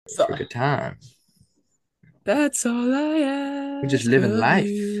So, For good time. that's all I We're just ask living of life.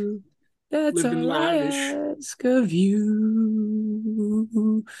 you. That's Living all I lavish. ask of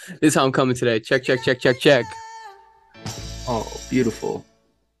you. This is how I'm coming today. Check, check, check, check, check. Oh, beautiful.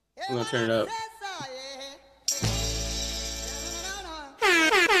 I'm gonna turn it up.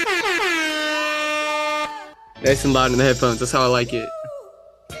 Nice and loud in the headphones. That's how I like it.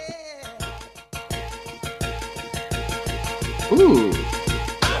 Ooh.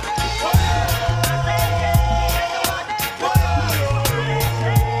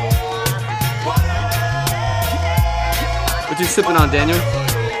 What you sipping on, Daniel?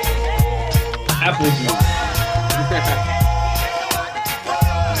 Apple juice.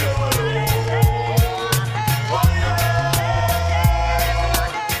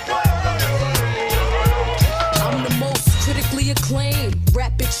 I'm the most critically acclaimed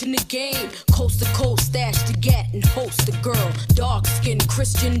rap bitch in the game. Coast to coast, stash the gat and host a girl. Dark skin,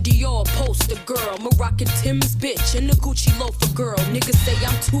 Christian Dior poster girl. Moroccan Tim's bitch and a Gucci loafer girl. Niggas say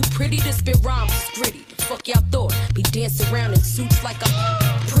I'm too pretty to spit rhymes, it's gritty. The fuck y'all thought? Be dancing around in suits like I'm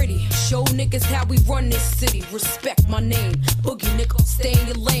pretty. Show niggas how we run this city. Respect my name. Boogie nigga, stay in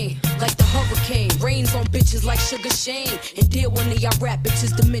your lane. Like the hurricane. Rains on bitches like Sugar Shane. And deal one of y'all rap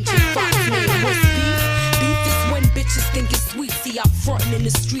bitches to mention Fox name. What's beef? Beef is when bitches think it's sweet. See, I'm frontin' in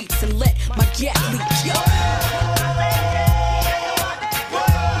the streets and let my gat leak. Yo.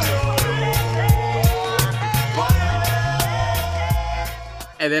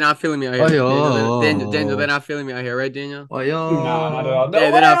 And they're not feeling me out here. Oh, yo. Daniel, they're not feeling me out here, right, Daniel? Oh, Nah, not at all. yo. No Yeah,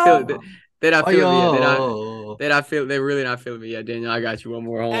 they're not feeling. way. They're not Oh, feeling me yet. yo. They're not feel. They're really not feeling me yet, Daniel. I got you one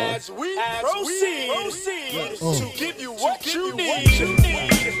more. Hold on. As we proceed to give you what you need. Get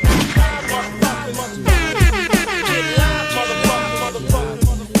live,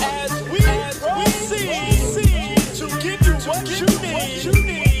 motherfucker. As we proceed to give you what you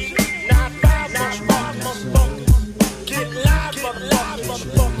need. Not five, motherfucker. Get live,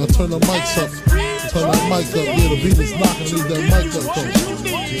 motherfucker. Now turn the mics up. Turn that mic up. Yeah, the beat is knocking. Leave that mic up though.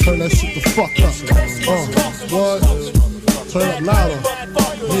 Turn that shit the fuck up. What? Turn it up louder.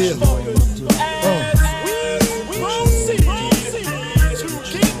 Yeah.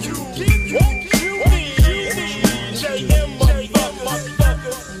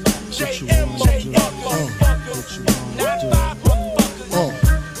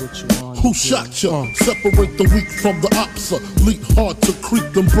 Who shot ya? Separate the weak from the opsa. Leap hard to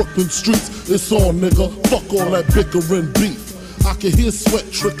creep them Brooklyn streets. It's on, nigga. Fuck all that bickering beef. I can hear sweat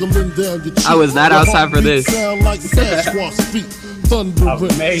trickling down your cheek. I was not Your outside for heartbeat this. Sound like Sasquatch feet.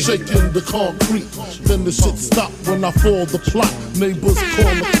 Thundering, Amazing. shaking the concrete. Then the shit stop when I fall the plot. Neighbors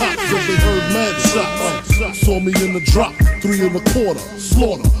call the cops cause they heard mad shots. Saw me in the drop, 3 1/4.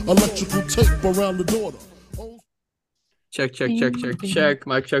 Slaughter, electrical tape around the daughter. Check, check, check, check, check.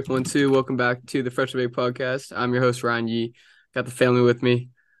 Mic check 1 2. Welcome back to the Fresh Bake Podcast. I'm your host Ryan Yee. Got the family with me.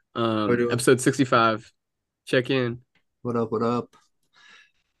 Episode 65. Check in. What up? What up?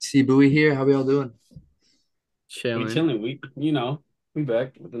 See Bowie here. How we all doing? We Chilling. chilling. We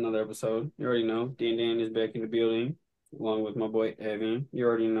back with another episode. You already know. Dan is back in the building, along with my boy Evan. You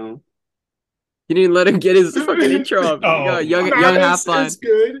already know. You didn't let him get his fucking intro up. Oh, You got young Nah, half line. it's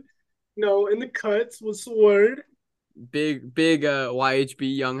good. No, in the cuts was the word. Big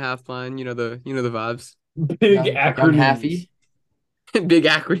YHB young half line. You know the vibes. Big Young acronyms. Haffy. Big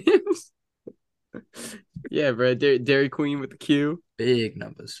acronyms. Yeah, bro. Dairy Queen with the Q. Big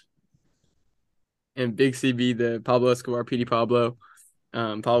numbers. And Big CB, the Pablo Escobar, PD Pablo.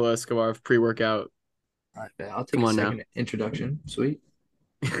 Pablo Escobar pre-workout. All right, I'll take Come a on now. second introduction. Sweet.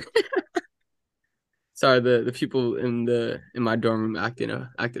 Sorry, the people in my dorm room acting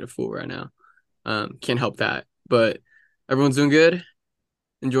a fool right now. Can't help that. But everyone's doing good.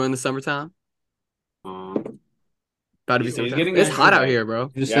 Enjoying the summertime. About to be It's summertime. getting It's actually hot out like- here, bro.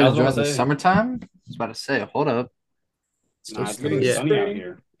 You just Yeah, I said was about enjoying to the say. summertime? I was about to say, hold up. Still Nah, it's getting spring. sunny out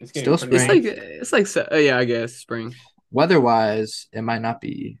here. It's getting Still pretty spring. It's like yeah, I guess spring. Weather-wise, it might not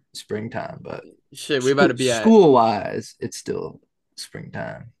be springtime, but Shit, we about to be at school-wise, it's still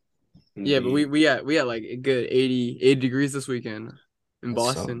springtime. yeah, but Indeed. we at like a good 80 degrees this weekend in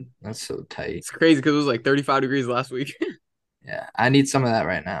That's Boston. That's so tight. It's crazy because it was like 35 degrees last week. Yeah, I need some of that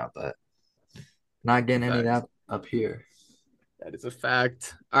right now, but not getting any of Facts. that up here. That is a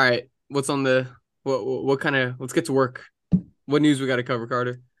fact. All right, what's on the what kind of let's get to work. What news we got to cover,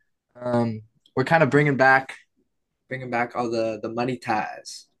 Carter? We're kind of bringing back all the money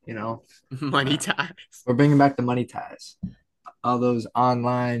ties. You know, Money ties. we're bringing back the money ties. All those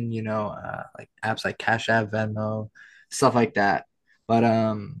online, like apps like Cash App, Venmo, stuff like that. But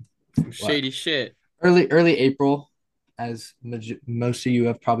Some shady shit. early April, as most of you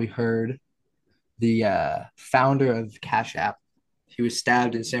have probably heard, the founder of Cash App, he was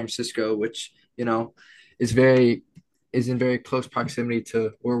stabbed in San Francisco, which is in very close proximity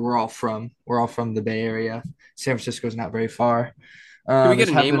to where we're all from. We're all from the Bay Area. San Francisco is not very far. Can we get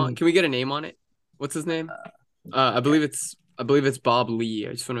a name on? Can we get a name on it? What's his name? I believe it's Bob Lee.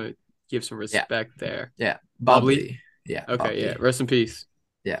 I just want to give some respect there. Yeah, Bob Lee. Yeah. Okay. Bob Yeah. Lee. Rest in peace.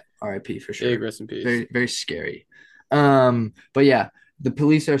 Yeah. R.I.P. for sure. Big rest in peace. Very, very scary. But yeah, the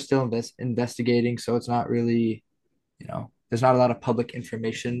police are still investigating, so it's not really, there's not a lot of public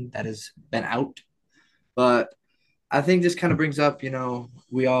information that has been out. But I think this kind of brings up,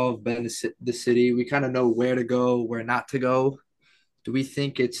 we all have been to the city. We kind of know where to go, where not to go. Do we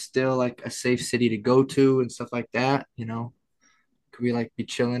think it's still like a safe city to go to and stuff like that? Could we like be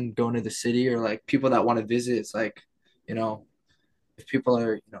chilling going to the city, or like people that want to visit? It's like, if people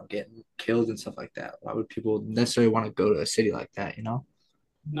are, getting killed and stuff like that, why would people necessarily want to go to a city like that? No,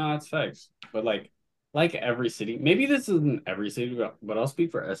 it's facts. But like every city, maybe this isn't every city, but I'll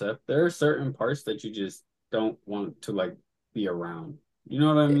speak for SF. There are certain parts that you just don't want to like be around. You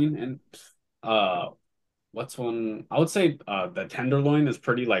know what I mean? And what's one? I would say the Tenderloin is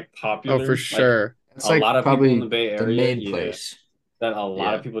pretty like popular. Oh, for sure. It's a lot of people probably in the Bay Area, the main place that a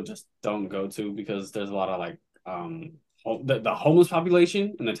lot of people just don't go to because there's a lot of like the homeless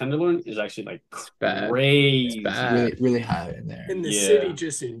population in the Tenderloin is actually like crazy. It's bad. Really, really high in there. In the city,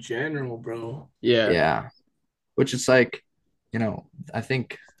 just in general, bro. Yeah. Which is like, I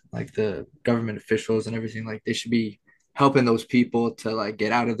think like the government officials and everything, like they should be helping those people to like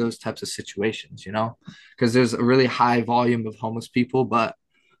get out of those types of situations, because there's a really high volume of homeless people, but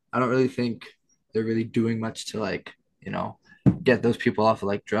I don't really think they're really doing much to like, get those people off of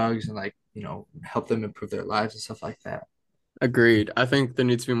like drugs and like, help them improve their lives and stuff like that. Agreed. I think there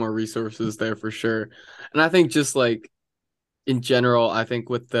needs to be more resources there for sure. And I think just like in general, I think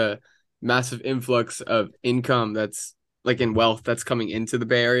with the massive influx of income that's like in wealth that's coming into the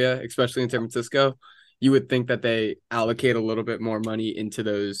Bay Area, especially in San Francisco, you would think that they allocate a little bit more money into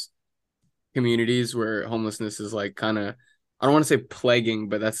those communities where homelessness is like kind of, I don't want to say plaguing,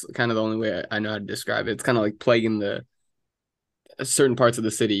 but that's kind of the only way I know how to describe it. It's kind of like plaguing the certain parts of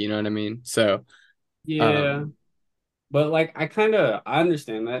the city, you know what I mean? So yeah. But like I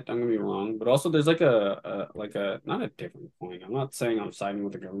understand that, don't get me wrong, but also there's like a not a different point. I'm not saying I'm siding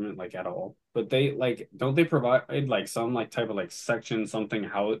with the government like at all, but they like don't they provide like some like type of like section something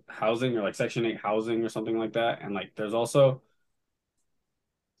housing or like Section 8 housing or something like that, and like there's also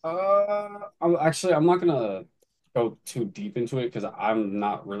I'm not gonna go too deep into it because I'm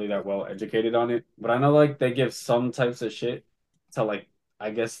not really that well educated on it, but I know like they give some types of shit to like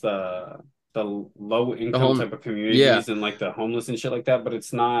I guess the low income type of communities and like the homeless and shit like that, but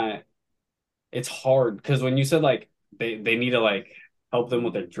it's hard because when you said like they need to like help them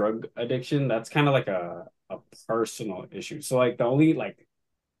with their drug addiction, that's kind of like a personal issue. So like the only like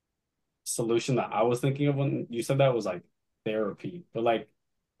solution that I was thinking of when you said that was like therapy, but like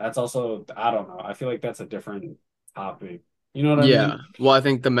that's also I don't know. I feel like that's a different topic. You know what I mean? Yeah. Well, I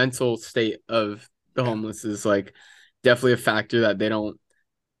think the mental state of the homeless is like definitely a factor that they don't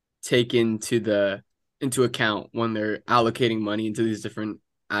take into account when they're allocating money into these different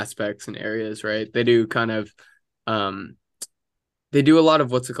aspects and areas, right? They do kind of they do a lot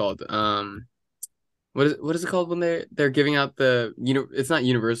of what's it called? What is it called when they're giving out it's not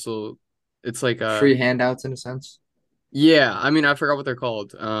universal, it's like free handouts in a sense. Yeah, I mean I forgot what they're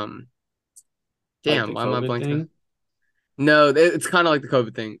called. Damn, like why am I blanking? No, it's kind of like the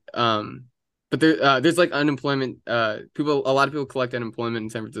COVID thing. But there's like unemployment. A lot of people collect unemployment in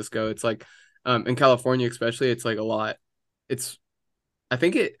San Francisco. It's like, in California especially, it's like a lot. I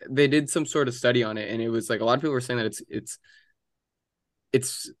think they did some sort of study on it, and it was like a lot of people were saying that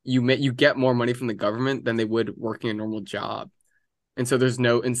you get more money from the government than they would working a normal job, and so there's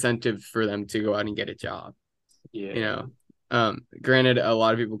no incentive for them to go out and get a job. Yeah. Granted, a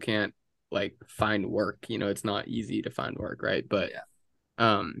lot of people can't like find work. It's not easy to find work, right? But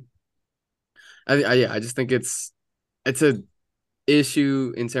I just think it's a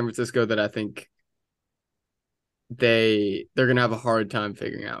issue in San Francisco that I think they're gonna have a hard time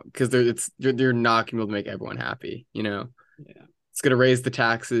figuring out because they're not gonna be able to make everyone happy. Yeah. It's gonna raise the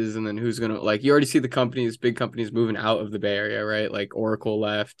taxes, and then who's gonna like you already see the big companies moving out of the Bay Area, right? Like Oracle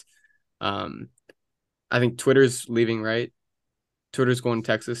left. I think Twitter's leaving, right? Twitter's going to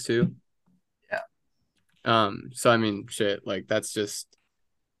Texas too. Yeah. So I mean, shit, like that's just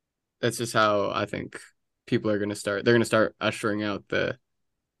how I think people are going to start. They're going to start ushering out the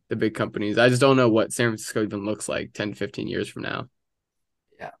big companies. I just don't know what San Francisco even looks like 10, 15 years from now.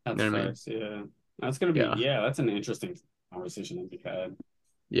 Yeah. That's facts, yeah. That's gonna be that's an interesting conversation to be had.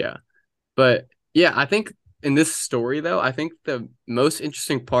 Yeah. But yeah, I think in this story though, I think the most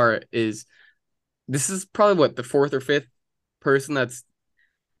interesting part is this is probably what the fourth or fifth person that's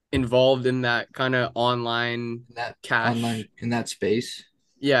involved in that kind of online cash in that space.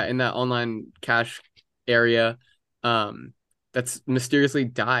 Yeah, in that online cash area, that's mysteriously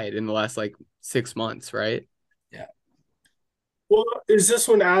died in the last like 6 months, right? Yeah. Well, is this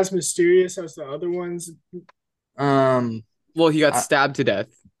one as mysterious as the other ones? Well, he got stabbed to death.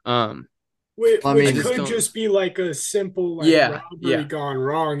 Which I mean, could just be like a simple robbery gone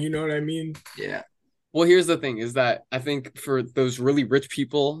wrong. You know what I mean? Yeah. Well, here's the thing: is that I think for those really rich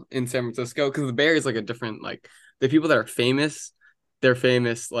people in San Francisco, because the Bay Area is like a different like the people that are famous, they're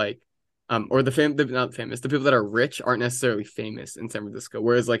famous like or they're not famous. The people that are rich aren't necessarily famous in San Francisco.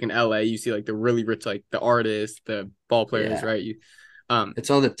 Whereas like in LA, you see like the really rich, like the artists, the ball players, right? You it's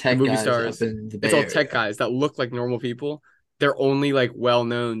all the tech movie guys stars. Up in the Bay it's all Area. tech guys that look like normal people. They're only like well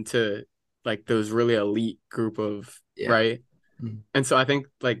known to like those really elite group of right. Mm-hmm. And so I think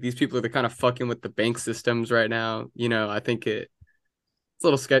like these people are kind of fucking with the bank systems right now. You know, I think it's a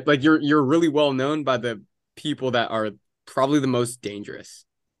little sketchy. Like you're really well known by the people that are probably the most dangerous.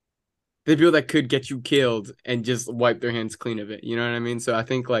 The people that could get you killed and just wipe their hands clean of it. You know what I mean? So I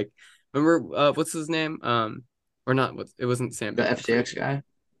think like remember what's his name? Or not it wasn't Sam. The FTX guy.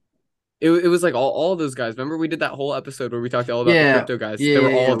 It was like all those guys. Remember we did that whole episode where we talked all about the crypto guys. They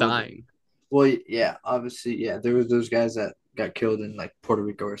were all dying. Well, yeah, obviously, yeah. There was those guys that got killed in like Puerto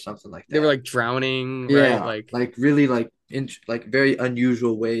Rico or something like that. They were like drowning, right? Like really like in like very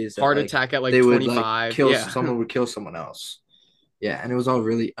unusual ways. Heart attack at like 25. Would, like, kill someone would kill someone else. Yeah, and it was all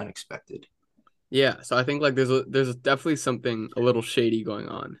really unexpected. Yeah, so I think like there's definitely something a little shady going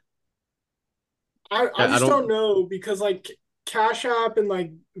on. I just don't know because like Cash App and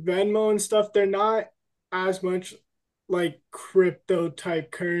like Venmo and stuff, they're not as much like crypto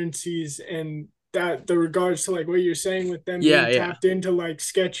type currencies, and that the regards to like what you're saying with them being tapped into like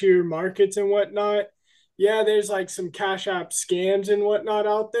sketchier markets and whatnot. Yeah, there's like some Cash App scams and whatnot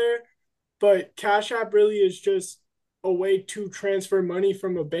out there, but Cash App really is just a way to transfer money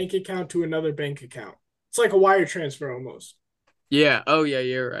from a bank account to another bank account. It's like a wire transfer almost. Yeah. Oh yeah,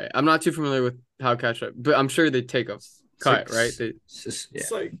 you're right. I'm not too familiar with how Cash App, but I'm sure they take a cut, right?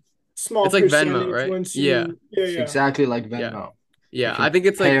 It's like small. It's like Venmo, right? It's exactly like Venmo. Yeah, I think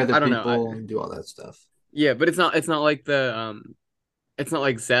it's like I don't know, and do all that stuff. Yeah, but it's not like the it's not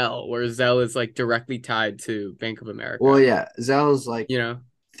like Zelle, where Zelle is like directly tied to Bank of America. Well, yeah, Zelle is like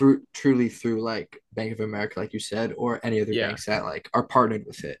truly through like Bank of America, like you said, or any other banks that like are partnered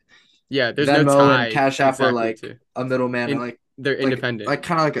with it. Yeah, there's Venmo no tie and Cash App are like a middleman, and like they're independent, like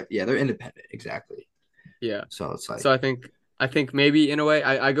kind of like they're independent, exactly. Yeah, so it's like I think maybe in a way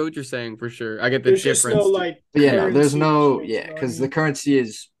I go what you're saying for sure. I get the there's difference. Just no, like, there's no because the currency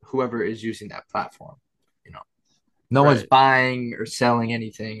is whoever is using that platform. You know, no one's buying or selling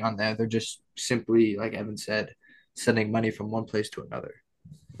anything on there. They're just simply, like Evan said, sending money from one place to another.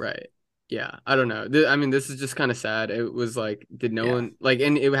 Right. Yeah. I don't know. I mean, this is just kind of sad. It was like, did no one like,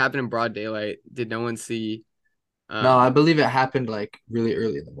 and it happened in broad daylight. Did no one see? No, I believe it happened like really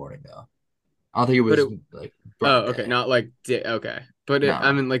early in the morning though. I don't think it was like. Okay, not like okay, but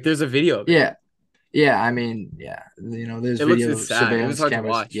I mean, like, there's a video of it. Yeah. I mean, you know, there's video surveillance it was hard cameras.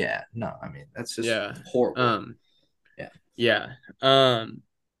 To watch. Yeah, no, I mean, that's just horrible. I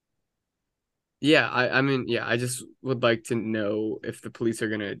mean, I just would like to know if the police are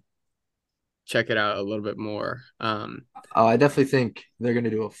gonna check it out a little bit more. I definitely think they're gonna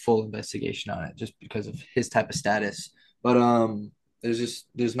do a full investigation on it just because of his type of status. But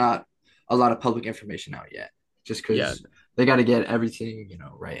there's not a lot of public information out yet, just because they got to get everything, you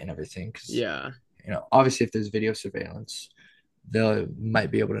know, right and everything. You know, obviously, if there's video surveillance, they might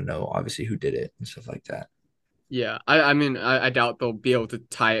be able to know obviously who did it and stuff like that. Yeah, I mean, I doubt they'll be able to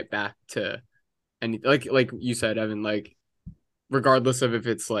tie it back to any like you said, Evan. Like, regardless of if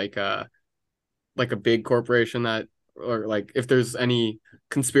it's like a big corporation that, or like if there's any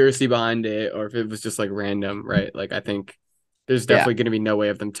conspiracy behind it, or if it was just like random, right? Like, I think there's definitely going to be no way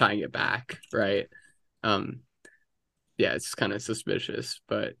of them tying it back, right? It's kind of suspicious,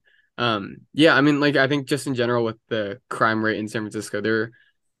 but I mean, like, I think just in general with the crime rate in San Francisco,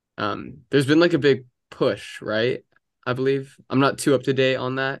 there's been like a big push, right? I believe I'm not too up to date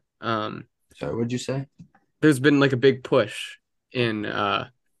on that. Sorry, what'd you say? There's been like a big push in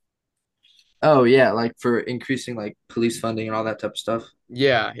oh yeah, like for increasing like police funding and all that type of stuff.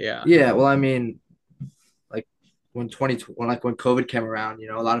 Yeah. Well, I mean, like when COVID came around, you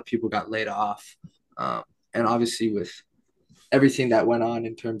know, a lot of people got laid off, and obviously with everything that went on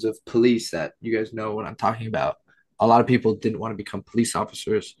in terms of police, that you guys know what I'm talking about. A lot of people didn't want to become police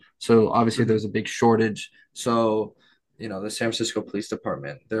officers. So obviously there's a big shortage. So, the San Francisco Police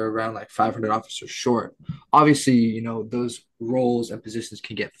Department, they're around like 500 officers short. Obviously, those roles and positions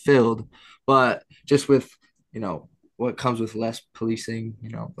can get filled, but just with, what comes with less policing,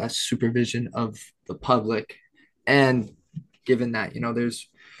 less supervision of the public. And given that, there's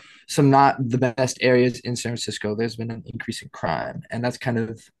some not the best areas in San Francisco, there's been an increase in crime. And that's kind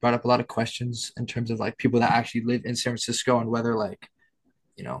of brought up a lot of questions in terms of like people that actually live in San Francisco and whether like,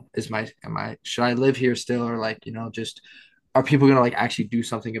 should I live here still, or like, just are people gonna like actually do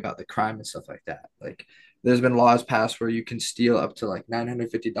something about the crime and stuff like that? Like there's been laws passed where you can steal up to like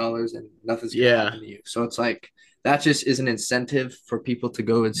 $950 and nothing's gonna happen to you. So it's like that just is an incentive for people to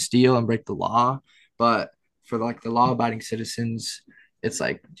go and steal and break the law. But for like the law-abiding citizens, it's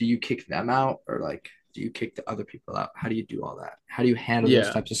like, do you kick them out, or like do you kick the other people out? How do you do all that? How do you handle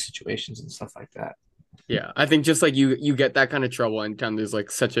those types of situations and stuff like that? Yeah, I think just like you get that kind of trouble anytime there's like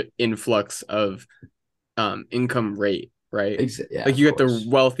such an influx of income rate, right? Yeah, like you get the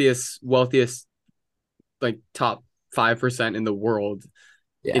wealthiest like top 5% in the world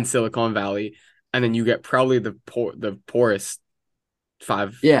in Silicon Valley, and then you get probably the poorest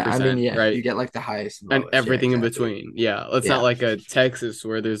 5%. Yeah, I mean, right? You get like the highest and everything in between. Yeah, it's not like a Texas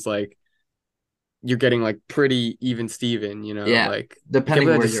where there's like you're getting like pretty even Steven, Yeah, like depending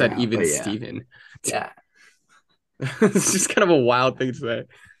where just you're said at, even Steven. Yeah. It's just kind of a wild thing to say.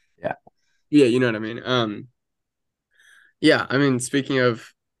 Yeah, you know what I mean. Yeah, I mean, speaking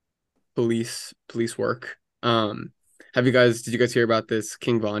of police work, did you guys hear about this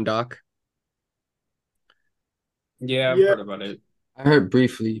King Von doc? Yeah, I've heard about it. I heard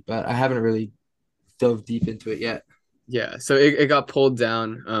briefly, but I haven't really dove deep into it yet. Yeah, so it got pulled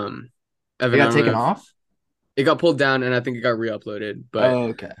down. Evan, it got taken off? It got pulled down, and I think it got re-uploaded. But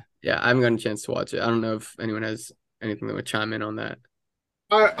okay. Yeah, I haven't gotten a chance to watch it. I don't know if anyone has anything that would chime in on that.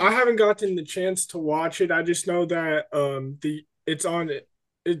 I haven't gotten the chance to watch it. I just know that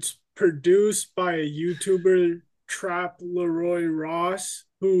it's produced by a YouTuber, Trap Leroy Ross,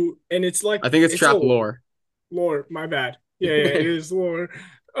 and it's like I think it's Trap Lore. Lore, my bad. Yeah, it is Lore.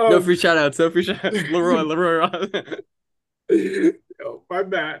 No free shout outs, Leroy Ross. Oh, my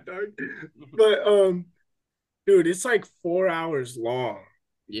bad, dog. But dude, it's like 4 hours long.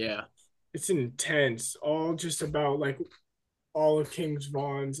 Yeah. It's intense. All just about like all of King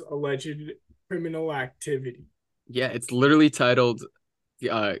Von's alleged criminal activity. Yeah, it's literally titled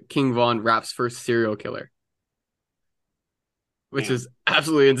King Von Rap's First Serial Killer, which is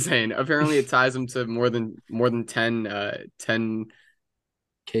absolutely insane. Apparently it ties him to more than 10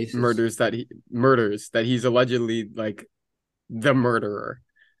 cases, murders that he's allegedly like the murderer.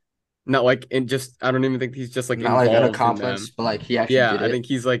 Not like I don't even think he's just like not like an accomplice, but like he actually did it. I think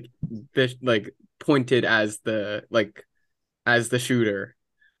he's like this like pointed as the shooter,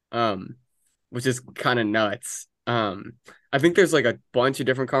 which is kind of nuts. I think there's like a bunch of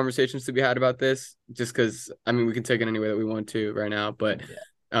different conversations to be had about this, just because I mean we can take it any way that we want to right now, but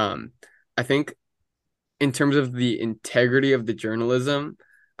I think in terms of the integrity of the journalism,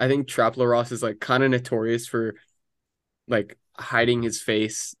 I think Trap Ross is like kind of notorious for like hiding his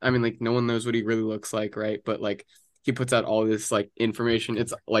face. I mean, like no one knows what he really looks like, right? But like he puts out all this like information.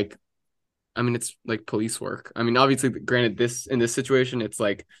 It's like, I mean, it's like police work. I mean, obviously, granted, in this situation, it's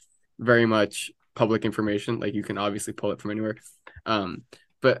like very much public information. Like you can obviously pull it from anywhere.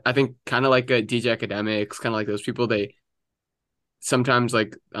 But I think kind of like a DJ Academics, kind of like those people, they sometimes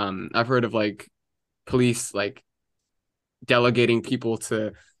like I've heard of like police like delegating people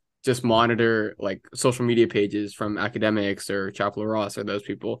to just monitor like social media pages from Academics or Chapel Ross or those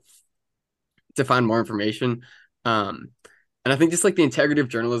people to find more information. And I think just like the integrity of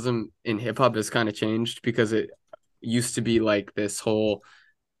journalism in hip hop has kind of changed, because it used to be like this whole,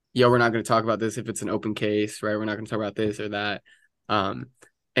 we're not going to talk about this if it's an open case, right? We're not going to talk about this or that. And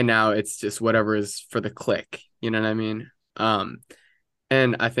now it's just whatever is for the click, you know what I mean?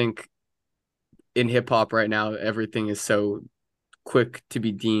 And I think in hip hop right now, everything is so quick to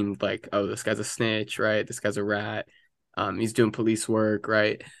be deemed like, oh, this guy's a snitch, right? This guy's a rat. He's doing police work,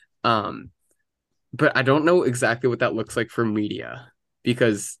 right? But I don't know exactly what that looks like for media,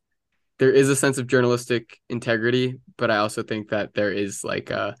 because there is a sense of journalistic integrity, but I also think that there is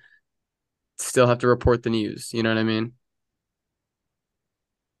like still have to report the news. You know what I mean?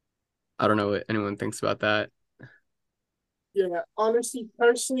 I don't know what anyone thinks about that. Yeah, honestly,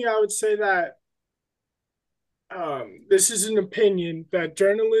 personally, I would say that this is an opinion that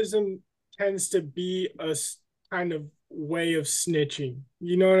journalism tends to be a kind of way of snitching.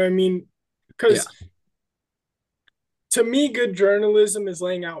 You know what I mean? Because to me, good journalism is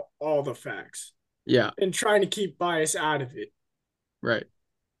laying out all the facts. Yeah. And trying to keep bias out of it. Right.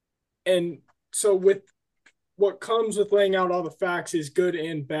 And so with what comes with laying out all the facts is good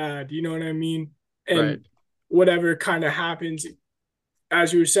and bad. You know what I mean? And right. whatever kind of happens,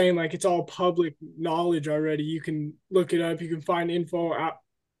 as you were saying, like it's all public knowledge already. You can look it up. You can find info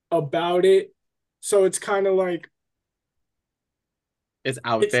about it. So it's kind of like it's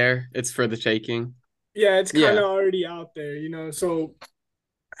out there. It's for the taking. Yeah, it's kind of already out there, you know. So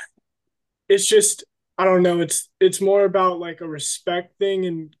it's just, I don't know. It's more about like a respect thing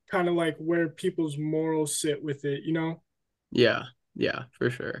and kind of like where people's morals sit with it, you know. Yeah, for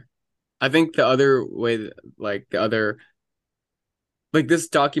sure. I think the other way, like this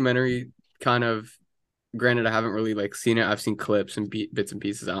documentary kind of, granted, I haven't really like seen it. I've seen clips and bits and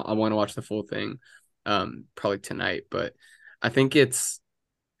pieces. I want to watch the full thing, probably tonight. But I think it's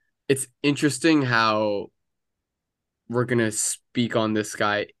interesting how we're gonna speak on this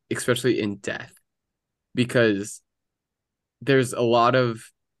guy, especially in death, because there's a lot of,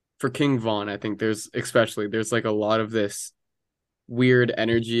 for King Von, I think there's like a lot of this weird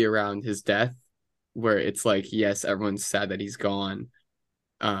energy around his death, where it's like, yes, everyone's sad that he's gone,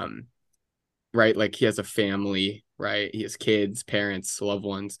 right? Like he has a family, right? He has kids, parents, loved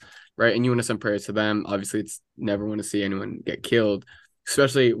ones, right? And you want to send prayers to them. Obviously, it's never want to see anyone get killed,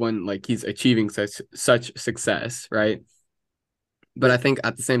 especially when like he's achieving such success, right? But I think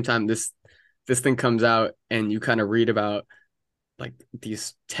at the same time, this thing comes out and you kind of read about like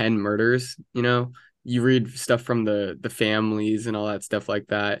these 10 murders, you know, you read stuff from the families and all that stuff like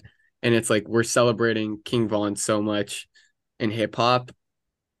that. And it's like, we're celebrating King Von so much in hip hop.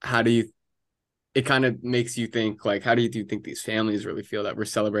 It kind of makes you think like, how do you think these families really feel that we're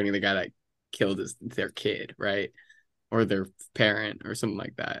celebrating the guy that killed their kid, right? Or their parent or something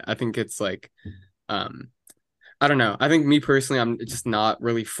like that. I think it's like, I don't know. I think me personally, I'm just not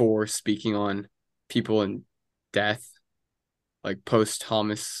really for speaking on people in death, like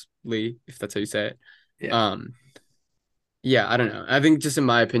posthumously, if that's how you say it. Yeah. Yeah, I don't know. I think just in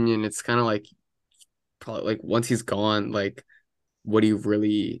my opinion, it's kind of like probably like once he's gone, like what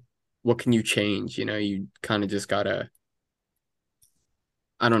can you change? You know, you kind of just gotta,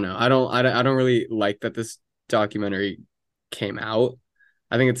 I don't know. I don't really like that this documentary came out.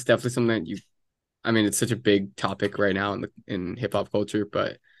 I think it's definitely something that it's such a big topic right now in hip hop culture,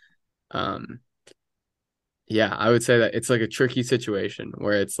 but yeah, I would say that it's like a tricky situation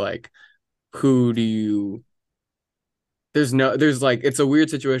where it's like, there's like, it's a weird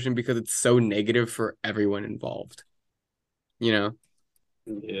situation because it's so negative for everyone involved, you know?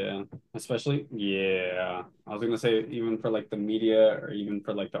 Yeah, especially, yeah. I was gonna say even for like the media or even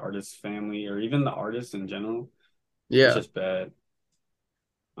for like the artist's family or even the artist in general. Yeah. It's just bad.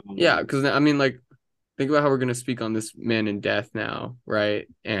 Yeah, because I mean, like, think about how we're gonna speak on this man in death now, right?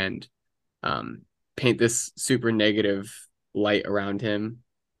 And paint this super negative light around him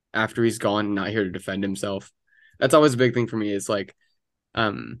after he's gone and not here to defend himself. That's always a big thing for me. Is like,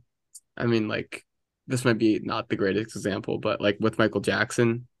 like, this might be not the greatest example, but like with Michael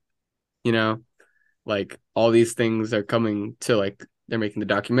Jackson, you know, like all these things are coming to like, they're making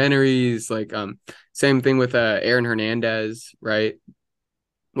the documentaries, like same thing with Aaron Hernandez, right?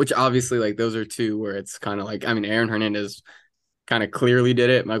 Which obviously, like, those are two where it's kind of like, Aaron Hernandez kind of clearly did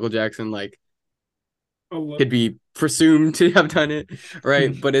it. Michael Jackson, like, could be presumed to have done it,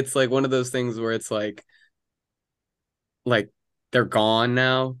 right? But it's like one of those things where it's like they're gone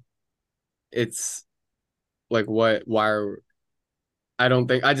now. It's like, I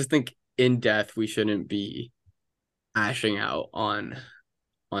just think in death we shouldn't be ashing out on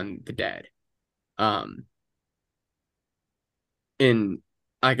the dead.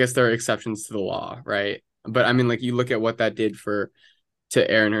 I guess there are exceptions to the law, right? But I mean, like, you look at what that did to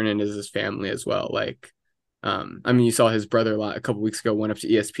Aaron Hernandez's family as well. Like, you saw his brother a couple weeks ago went up to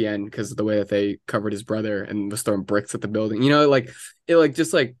ESPN because of the way that they covered his brother and was throwing bricks at the building. You know, like, it like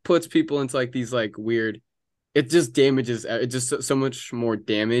just like puts people into like these like weird. It just damages. It just so much more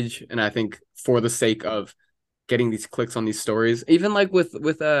damage. And I think for the sake of getting these clicks on these stories, even like with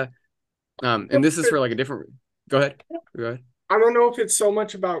and this is for like a different. Go ahead. I don't know if it's so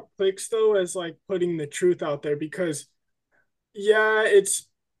much about clicks though as like putting the truth out there, because yeah,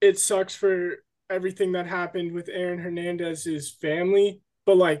 it sucks for everything that happened with Aaron Hernandez's family,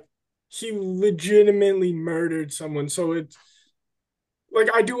 but like he legitimately murdered someone. So it's like,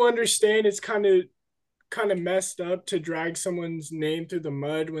 I do understand it's kind of messed up to drag someone's name through the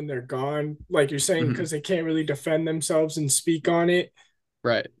mud when they're gone, like you're saying, because they can't really defend themselves and speak on it.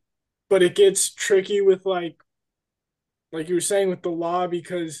 Right. But it gets tricky with like you were saying with the law,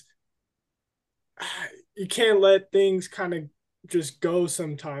 because you can't let things kind of just go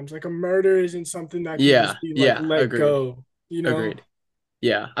sometimes. Like a murder isn't something that can just be like let agreed. go, you know? Agreed.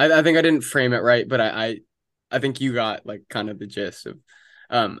 Yeah. I think I didn't frame it right, but I think you got like kind of the gist of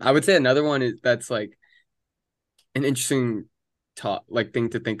I would say another one is that's like an interesting thing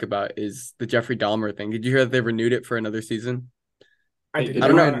to think about is the Jeffrey Dahmer thing. Did you hear that they renewed it for another season? I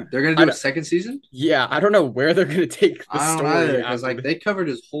don't know. They're gonna do a second season. Yeah, I don't know where they're gonna take the story because like they covered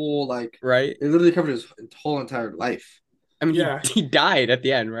his whole right. They literally covered his whole entire life. I mean, he died at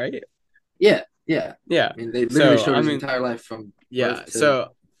the end, right? Yeah. Yeah. I mean, they literally showed his entire life from so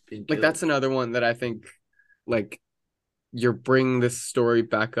like that's another one that I think like you're bringing this story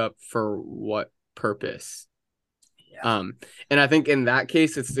back up for what purpose? Yeah. And I think in that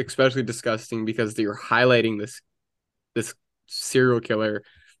case it's especially disgusting because you're highlighting this serial killer,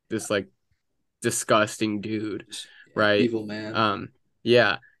 this like disgusting dude, right? Evil man.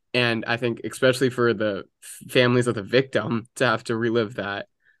 Yeah. And I think especially for the families of the victim to have to relive that,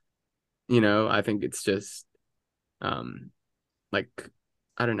 I think it's just like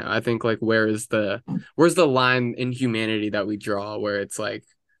I don't know. I think like where's the line in humanity that we draw where it's like,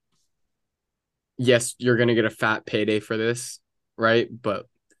 yes, you're gonna get a fat payday for this, right? But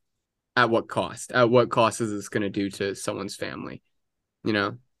at what cost? At what cost is this gonna do to someone's family?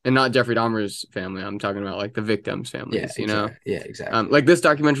 And not Jeffrey Dahmer's family. I'm talking about like the victims' families. Yeah, exactly. Like this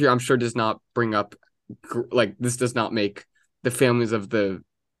documentary, I'm sure does not bring up this does not make the families of the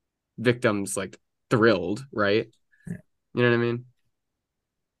victims like thrilled, right? Yeah. You know what I mean?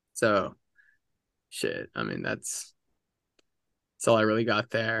 So, shit. I mean, that's all I really got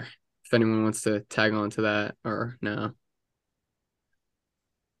there. If anyone wants to tag on to that or no.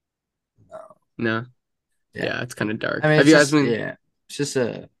 No. Yeah, it's kind of dark. I mean, have you guys been? Yeah, it's just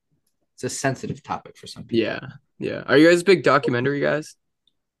it's a sensitive topic for some people. Yeah. Are you guys big documentary guys?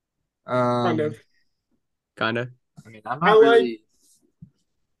 Kind of. I mean, I'm not really.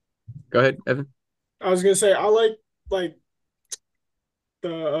 Go ahead, Evan. I was gonna say I like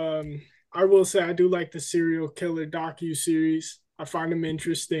the I will say I do like the serial killer docu-series. I find them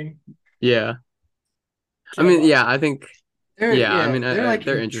interesting. Yeah. I mean, yeah, I think they're like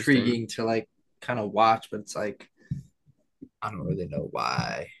they're intriguing to like kind of watch, but it's like I don't really know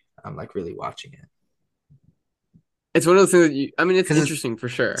why I'm like really watching it. It's one of those things that it's interesting for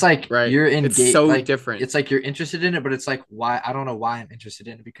sure. It's like right? You're engaged. It's so like, different. It's like you're interested in it, but it's like why I don't know why I'm interested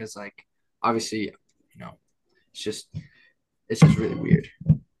in it because like obviously it's just really weird.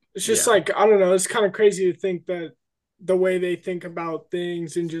 It's just like I don't know. It's kind of crazy to think that the way they think about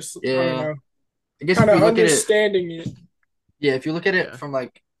things and just I don't know. I guess kind of understanding it. Yeah, if you look at it from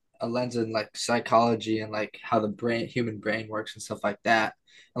like a lens in like psychology and like how the human brain works and stuff like that,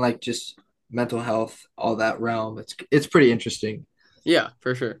 and like just mental health, all that realm, it's pretty interesting. Yeah,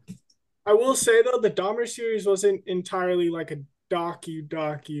 for sure. I will say though, the Dahmer series wasn't entirely like a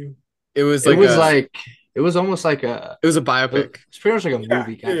docu. It was almost like a. It was a biopic. It's pretty much like a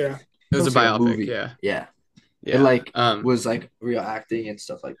movie kind of. It was a biopic. Movie. Yeah. It like was like real acting and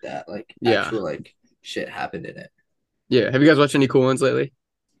stuff like that. Like actual like shit happened in it. Yeah. Have you guys watched any cool ones lately?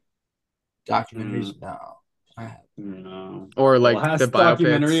 Documentaries? No. I haven't. No. Or like the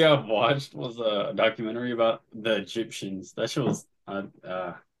documentary I've watched was a documentary about the Egyptians. That shit was it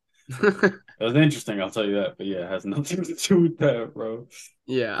was interesting, I'll tell you that. But yeah, it has nothing to do with that, bro.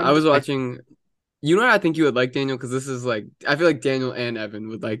 Yeah, I was watching. You know what I think you would like, Daniel, because this is like I feel like Daniel and Evan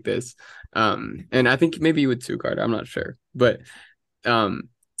would like this. And I think maybe you would too, Carter. I'm not sure, but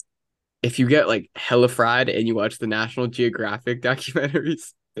if you get like hella fried and you watch the National Geographic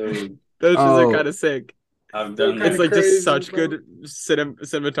documentaries, those are kind of sick. I've done. It's like crazy, just such good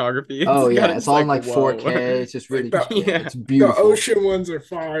cinematography. It's all in like 4K. It's just really it's beautiful. The ocean ones are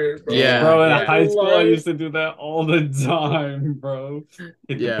fire, bro. Yeah, bro. In high school, I used to do that all the time, bro.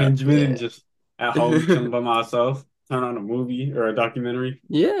 Hit the Benjamin and just at home chilling by myself. Turn on a movie or a documentary.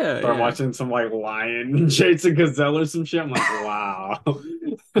 Start watching some like lion chase a gazelle or some shit. I'm like, wow.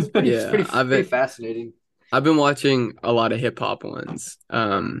 It's pretty fascinating. I've been watching a lot of hip hop ones.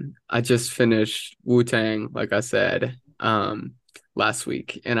 I just finished Wu-Tang, like I said, last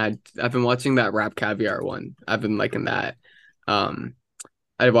week, and I've been watching that Rap Caviar one. I've been liking that.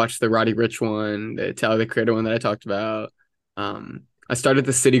 I watched the Roddy Ricch one, the Tyler the Creator one that I talked about. I started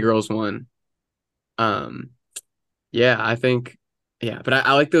the City Girls one. But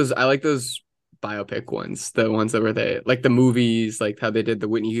I like those. I like those biopic ones, the ones that were like the movies, like how they did the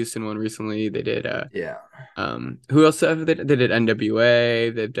Whitney Houston one recently. They did who else have they did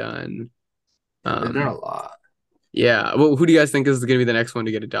NWA. They've done a lot. Yeah. Well, who do you guys think is going to be the next one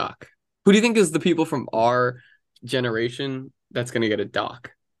to get a doc? Who do you think is the people from our generation that's going to get a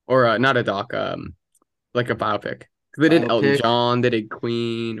doc or not a doc like a biopic. They did Elton John, they did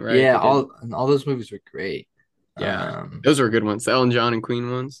Queen, right? Yeah, all those movies were great. Yeah, those were good ones. The Elton John and Queen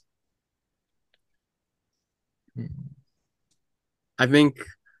ones. I think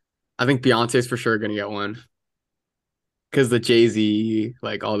Beyonce's for sure gonna get one because the Jay-Z,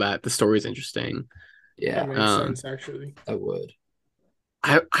 like all that, the story's interesting. Yeah, that makes sense. Actually, I would.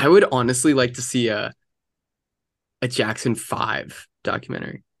 I would honestly like to see a Jackson 5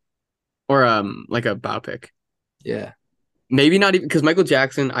 documentary or like a biopic. Yeah, maybe not even because Michael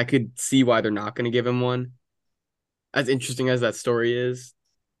Jackson. I could see why they're not going to give him one. As interesting as that story is,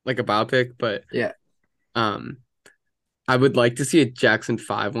 like a biopic, but yeah, I would like to see a Jackson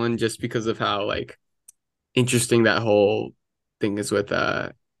 5 one just because of how like interesting that whole thing is with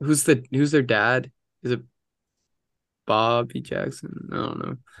who's their dad? Is it Bobby Jackson? I don't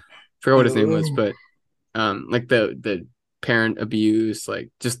know. Forgot what his name was, but like the parent abuse, like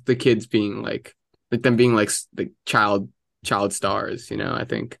just the kids being like them being like the child stars, you know. I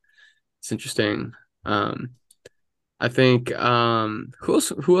think it's interesting. I think who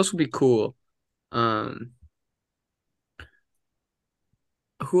else would be cool? Who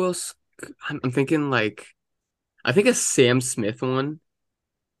else? I'm thinking like I think a Sam Smith one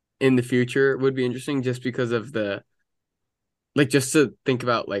in the future would be interesting just because of the like just to think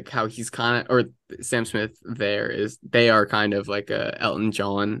about like how he's kind of or Sam Smith they are kind of like a Elton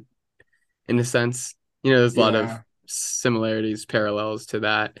John in a sense. You know, there's a lot of similarities, parallels to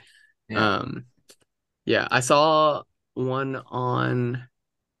that. Yeah, I saw one on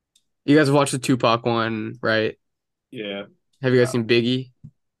you guys have watched the Tupac one, right? Yeah. Have you guys seen Biggie?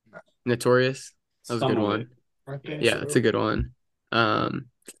 Notorious? That was a good one. Yeah, that's a good one.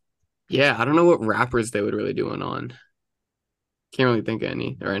 Yeah, I don't know what rappers they would really do one on. Can't really think of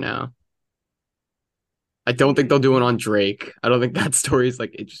any right now. I don't think they'll do one on Drake. I don't think that story is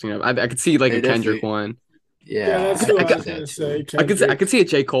like interesting enough. I could see like a Kendrick one. Yeah, that's what I was gonna say. I could see a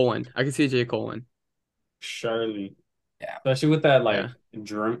J. Cole one. I could see a J. Cole one. Surely. Yeah. Especially with that like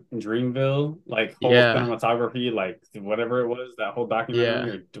Dreamville, like whole cinematography, like whatever it was, that whole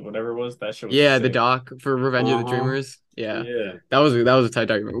documentary or whatever it was, that shit was sick. The doc for Revenge of the Dreamers. Yeah. That was a tight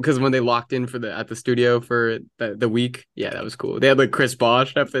documentary because when they locked in at the studio for the week, that was cool. They had like Chris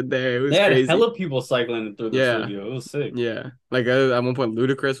Bosh up in there. It was crazy. They had hella people cycling through the studio. It was sick. Yeah. Like at one point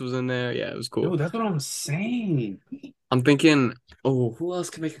Ludacris was in there. Yeah, it was cool. Dude, that's what I'm saying. I'm thinking, who else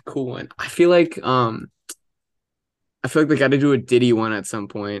can make a cool one? I feel like they got to do a Diddy one at some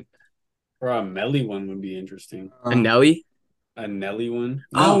point. Or a Melly one would be interesting. A Nelly? A Nelly one?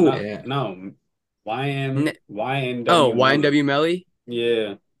 No, no. YNW. Oh, YNW Melly?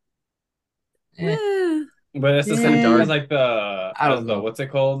 Yeah. Yeah. But it's the same thing as like what's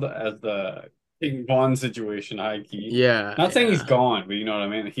it called? As the King Von situation, high key. Yeah. Not saying he's gone, but you know what I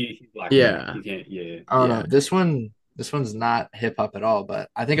mean? He's like, he can't, I don't know. This one's not hip hop at all,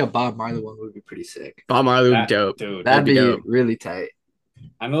 but I think a Bob Marley one would be pretty sick. Bob Marley would be dope. Dude, that'd be dope. Really tight.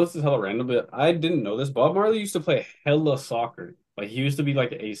 I know this is hella random, but I didn't know this. Bob Marley used to play hella soccer. Like he used to be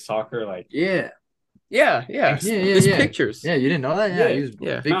like a soccer like Yeah. There's pictures. Yeah, you didn't know that? Yeah, he was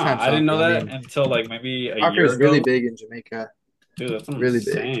big time. I didn't know that until like maybe a year ago. Really big in Jamaica. Dude, that's what really I'm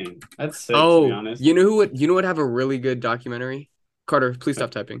saying. Big. That's sick, to be honest. You know who would have a really good documentary? Carter, please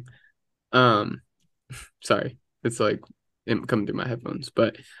stop typing. Sorry. It's like coming through my headphones,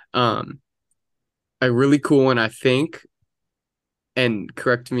 but a really cool one, I think, and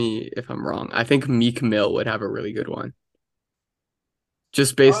correct me if I'm wrong, I think Meek Mill would have a really good one.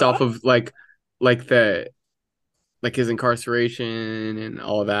 Just based off of like his incarceration and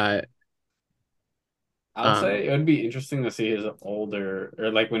all that. I'd say it would be interesting to see his older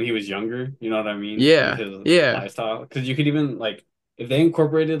or like when he was younger, you know what I mean? Yeah. Like his lifestyle. Because you could even like if they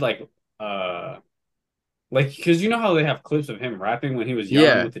incorporated like because you know how they have clips of him rapping when he was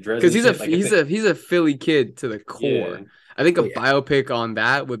young with the dreads. Because he's a Philly kid to the core. Yeah. I think a biopic on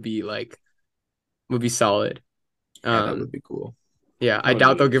that would be solid. That would be cool. Yeah, I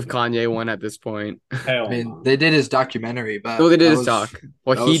doubt they'll give Kanye one at this point. Hell, I mean, they did his documentary, but they did his doc.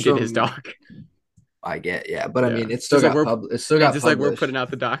 Well, he did his doc. I get, but I mean, it's still got published. It's still got just published. Like we're putting out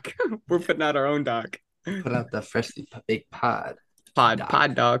the doc. We're putting out our own doc. Put out the freshly baked pod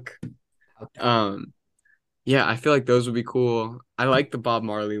doc. Yeah, I feel like those would be cool. I like the Bob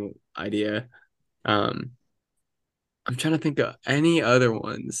Marley idea. I'm trying to think of any other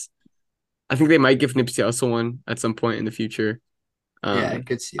ones. I think they might give Nipsey Hussle one at some point in the future. I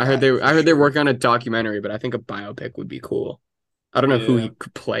could see. I heard they're working on a documentary, but I think a biopic would be cool. I don't know who he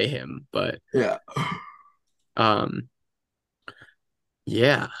could play him, but yeah.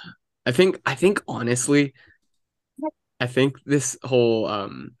 Yeah. I think honestly, I think this whole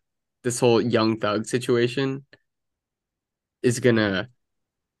this whole Young Thug situation is gonna.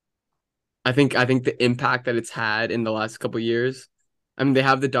 I think the impact that it's had in the last couple of years. I mean, they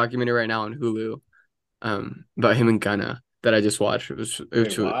have the documentary right now on Hulu, about him and Gunna that I just watched. It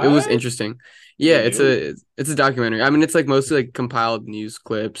was interesting. Yeah, it's a documentary. I mean, it's like mostly like compiled news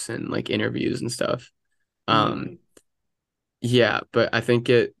clips and like interviews and stuff. Yeah, but I think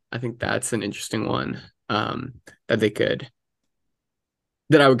that's an interesting one. That they could.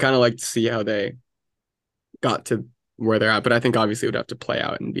 That I would kind of like to see how they got to where they're at, but I think obviously it would have to play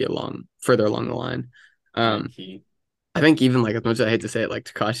out and be further along the line. I think even like as much as I hate to say it, like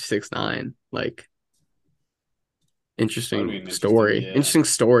Tekashi 6ix9ine, like interesting story. Yeah. Interesting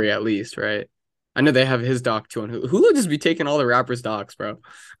story at least, right? I know they have his doc too on Hulu. Hulu just be taking all the rappers' docs, bro.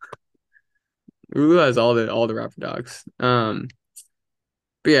 Hulu has all the rapper docs. But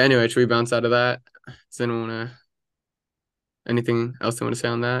yeah, anyway, should we bounce out of that? Does anyone wanna anything else they want to say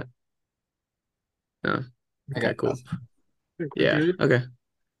on that? No. Okay, cool. Yeah. Okay.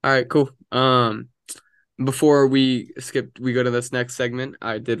 All right, cool. Before we go to this next segment,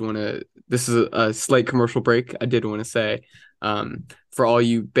 this is a slight commercial break. I did want to say, for all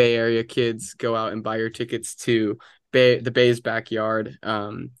you Bay Area kids, go out and buy your tickets to the Bay's Backyard.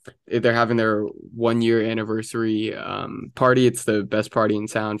 They're having their 1-year anniversary party. It's the best party in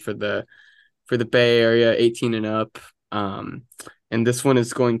town for the Bay Area, 18 and up. And this one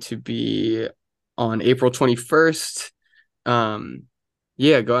is going to be on April 21st.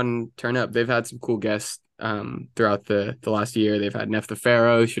 Yeah, go out and turn up. They've had some cool guests throughout the last year. They've had Neff the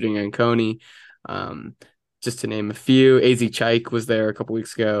Pharaoh, Shooting Anconi, just to name a few. AZ Chike was there a couple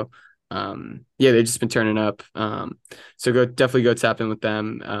weeks ago. Yeah, they've just been turning up. So definitely go tap in with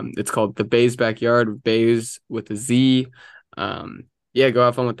them. It's called the Bay's Backyard, Bays with a Z. Yeah, go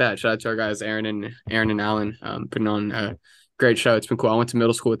have fun with that. Shout out to our guys, Aaron and Alan, putting on a great show. It's been cool. I went to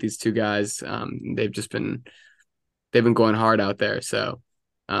middle school with these two guys. They've been going hard out there. So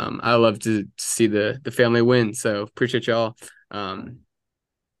I love to see the family win. So appreciate y'all.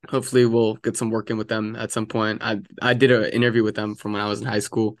 Hopefully we'll get some work in with them at some point. I did an interview with them from when I was in high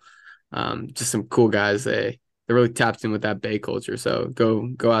school. Just some cool guys. They're really tapped in with that Bay culture. So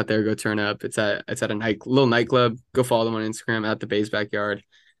go out there, go turn up. It's at a little nightclub. Go follow them on Instagram at the Bay's Backyard.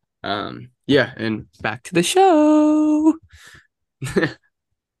 Yeah, and back to the show. It's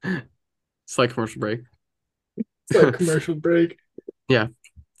like commercial break. It's like commercial break. Yeah.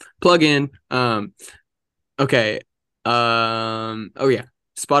 Plug in. Okay. Oh yeah.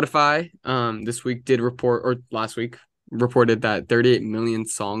 Spotify this week did report, or last week reported, that 38 million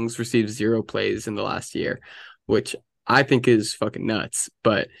songs received 0 plays in the last year, which I think is fucking nuts.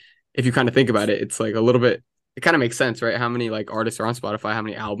 But if you kind of think about it, it's like a little bit, it kind of makes sense, right? How many like artists are on Spotify, how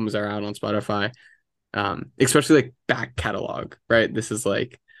many albums are out on Spotify, especially like back catalog, right? This is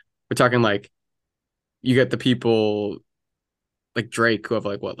like, we're talking like, you get the people like Drake who have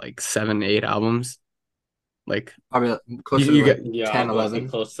like 7, 8 albums. Like probably close to get 10, 11.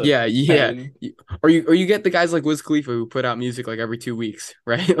 Close to 10. Or you get the guys like Wiz Khalifa who put out music like every 2 weeks,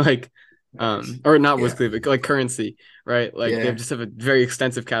 right? Like or not Wiz Khalifa, like Currency, right? Like they just have a very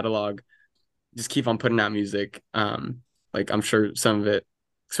extensive catalog. Just keep on putting out music. Like I'm sure some of it,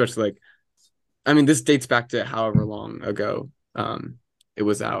 especially like, I mean, this dates back to however long ago it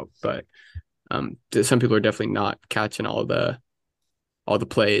was out, but some people are definitely not catching all the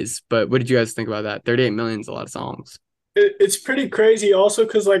plays. But what did you guys think about that? 38 million is a lot of songs. It's pretty crazy also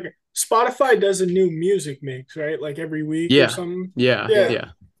because like Spotify does a new music mix, right? Like every week or something.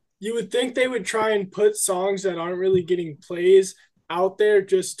 Yeah. You would think they would try and put songs that aren't really getting plays out there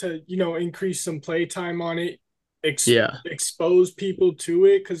just to, increase some play time on it, expose people to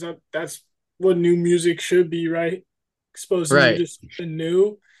it, because that's what new music should be, right? Exposing you just the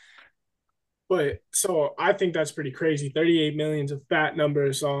new. But so I think that's pretty crazy. 38 million is a fat number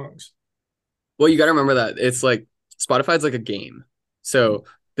of songs. Well, you got to remember that it's like Spotify's like a game. So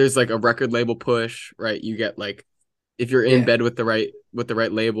there's like a record label push, right? You get like, if you're in bed with the right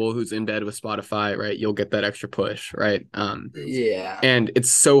label who's in bed with Spotify, right, you'll get that extra push, right? And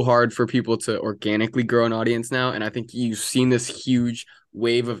it's so hard for people to organically grow an audience now. And I think you've seen this huge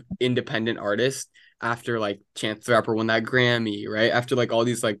wave of independent artists after like Chance the Rapper won that Grammy, right? After like all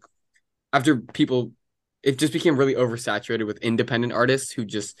these like, after people, it just became really oversaturated with independent artists who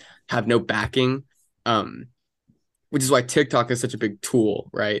just have no backing, which is why TikTok is such a big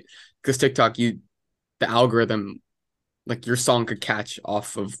tool, right? Because TikTok, the algorithm, like your song could catch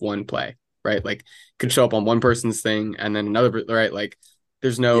off of one play, right? Like could show up on one person's thing and then another, right? Like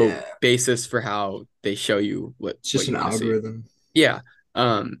there's no basis for how they show you what. It's just an algorithm. Yeah.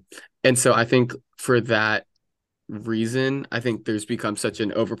 And so I think for that reason, I think there's become such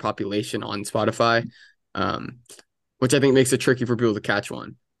an overpopulation on Spotify, which I think makes it tricky for people to catch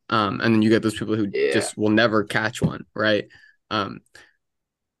one. And then you get those people who just will never catch one, right?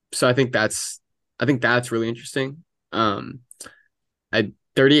 So I think that's really interesting.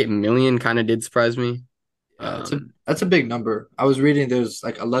 38 million kind of did surprise me. That's a big number. I was reading there's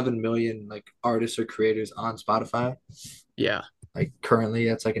like 11 million like artists or creators on Spotify. Yeah. Like currently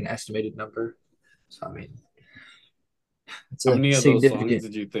that's like an estimated number. So I mean, it's how many of those songs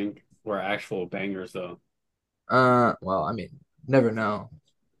did you think were actual bangers though? Well, I mean, never know.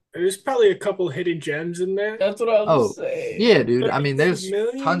 There's probably a couple hidden gems in there. That's what I was saying. Yeah, dude. I mean, there's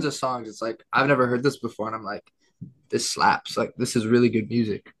tons of songs. It's like I've never heard this before, and I'm like, this slaps. Like this is really good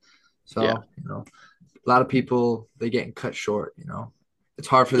music. So you know, a lot of people they getting cut short. You know, it's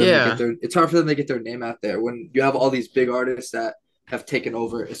hard for them to get their name out there when you have all these big artists that have taken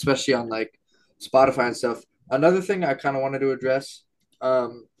over, especially on like Spotify and stuff. Another thing I kind of wanted to address,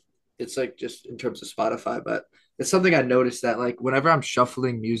 it's like just in terms of Spotify, but it's something I noticed that like whenever I'm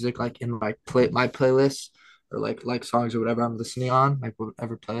shuffling music, like in my playlist or like songs or whatever I'm listening on, like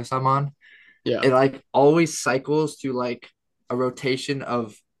whatever playlist I'm on, it like always cycles through like a rotation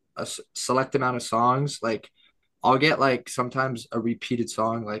of a select amount of songs. Like I'll get like sometimes a repeated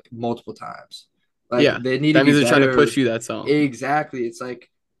song like multiple times. Like they need that means they're trying to push you that song. Exactly. It's like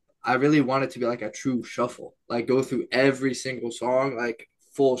I really want it to be like a true shuffle, like go through every single song, like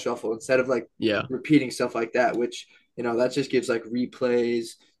full shuffle instead of like repeating stuff like that, which you know that just gives like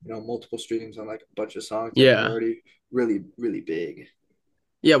replays, you know, multiple streams on like a bunch of songs that are already really really big.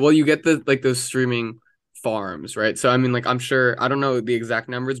 Yeah, well, you get the like those streaming farms, right? So I mean, like I'm sure I don't know the exact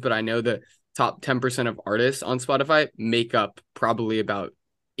numbers, but I know the top 10% of artists on Spotify make up probably about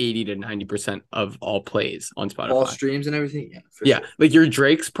 80 to 90% of all plays on Spotify. All streams and everything. Yeah, sure. Like your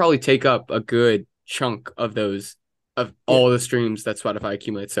Drakes probably take up a good chunk of those of all the streams that Spotify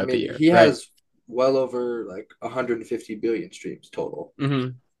accumulates throughout the year. He has well over like 150 billion streams total,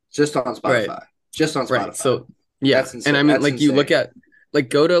 just on Spotify. Just on Spotify. Right. So and I mean, like you look at like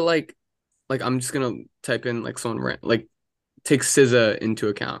go to like I'm just gonna type in like someone like take SZA into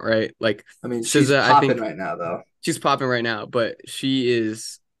account, right? Like I mean, she's SZA, popping right now though. She's popping right now, but she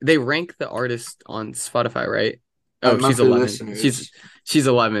is. They rank the artist on Spotify, right? Oh, she's 11th. She's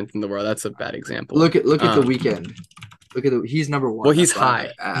 11th in the world. That's a bad example. Look at the Weeknd. Look at he's number one. Well, he's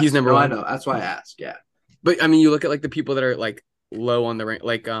high. He's number one. I know. That's why I asked. Yeah. But I mean, you look at like the people that are like low on the rank,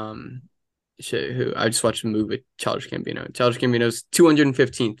 like who I just watched a movie with Childish Gambino. Childish Gambino's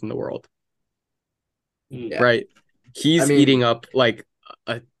 215th in the world. Yeah. Right. He's eating up like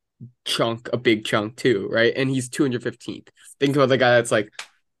a big chunk too, right? And he's 215th. Think about the guy that's like,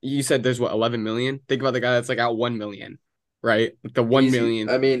 you said there's 11 million. Think about the guy that's like at 1 million, right? The 1 million.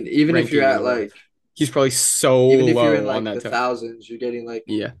 I mean, even if you're at like, he's probably so even if low you're in like on that the thousands, you're getting like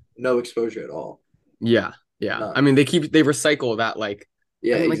no exposure at all. Yeah. None. I mean, they recycle that like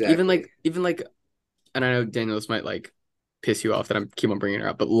exactly. even like, and I know Daniel, this might like piss you off that I'm keep on bringing her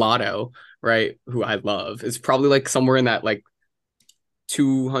up, but Lotto, right, who I love, is probably like somewhere in that like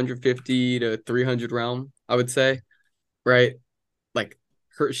 250 to 300 realm, I would say, right? Like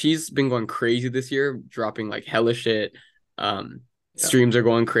she's been going crazy this year, dropping like hella shit. Streams are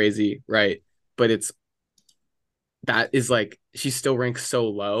going crazy, right? But that is like she still ranks so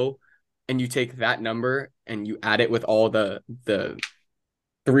low, and you take that number and you add it with all the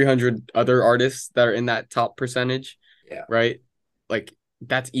 300 other artists that are in that top percentage, right? Like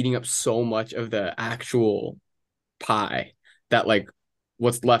that's eating up so much of the actual pie that like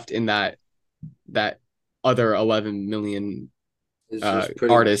what's left in that other 11 million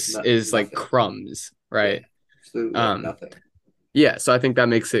artists is like crumbs, right? Nothing. Yeah, so I think that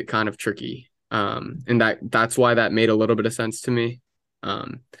makes it kind of tricky, and that's why that made a little bit of sense to me.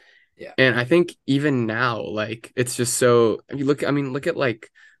 And I think even now, like it's just so. If you look at like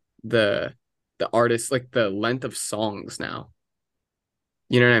the artists, like the length of songs now.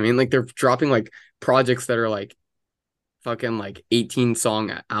 You know what I mean? Like they're dropping like projects that are like fucking like 18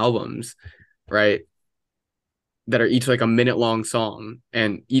 song albums, right? That are each like a minute long song,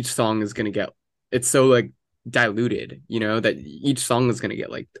 and each song is gonna get it's so like diluted, you know, that each song is gonna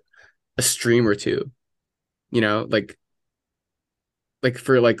get like a stream or two, you know, like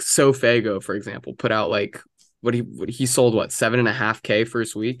for like SoFago, for example, put out like what he sold 7.5K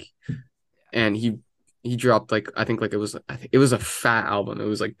first week, and he dropped like I think it was a fat album. It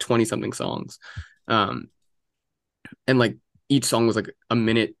was like 20 something songs, and like each song was like a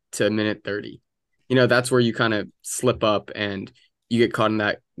minute to a minute 30. You know, that's where you kind of slip up and you get caught in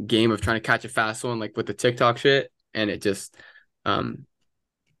that game of trying to catch a fast one, like with the TikTok shit. And it just,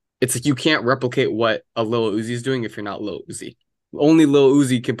 it's like you can't replicate what a Lil Uzi is doing if you're not Lil Uzi. Only Lil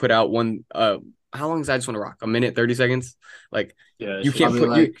Uzi can put out one. How long is I Just Want to Rock? A minute, 30 seconds. Like you can't put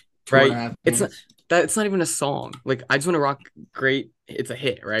like right. It's not even a song. Like I Just Want to Rock, great. It's a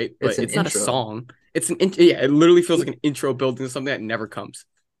hit, right? But it's not a song. It's an yeah. It literally feels like an intro building to something that never comes.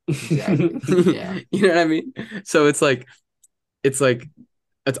 Exactly. Yeah. You know what I mean? So it's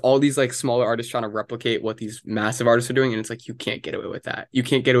all these like smaller artists trying to replicate what these massive artists are doing, and it's like you can't get away with that. You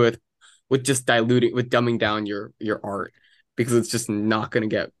can't get away with just diluting, with dumbing down your art, because it's just not gonna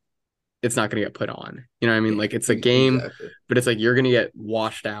get put on. You know what I mean? Like it's a game, but it's like you're gonna get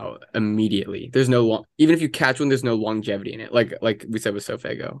washed out immediately. There's no even if you catch one, there's no longevity in it. Like we said with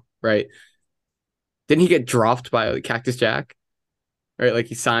Sofego, right? Didn't he get dropped by Cactus Jack? Right, like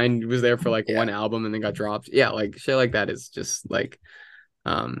he was there for like one album and then got dropped. Yeah, like shit like that is just like,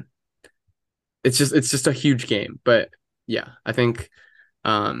 it's just a huge game. But yeah, I think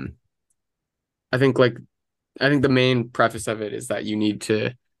the main preface of it is that you need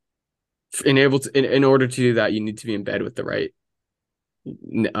to, in order to do that, you need to be in bed with the right,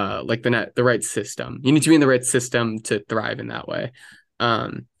 the right system. You need to be in the right system to thrive in that way.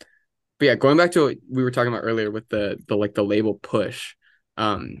 But yeah, going back to what we were talking about earlier with the label push.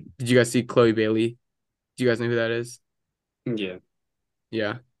 Did you guys see Chloe Bailey? Do you guys know who that is? Yeah.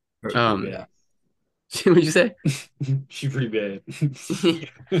 Yeah. Yeah. What'd you say? She's pretty bad. Just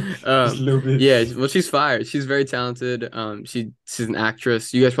a little bit. Yeah, well, she's fired. She's very talented. She's an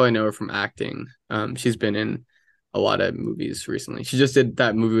actress. You guys probably know her from acting. She's been in a lot of movies recently. She just did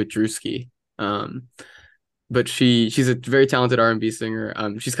that movie with Drewski. But she's a very talented R&B singer.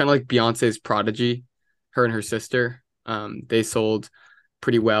 She's kind of like Beyonce's prodigy, her and her sister. They sold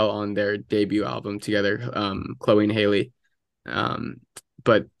pretty well on their debut album together, Chloe and Halle.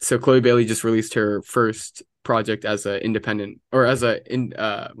 But so Chloe Bailey just released her first project as an independent, or as a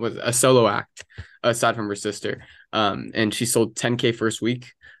solo act, aside from her sister. And she sold 10K first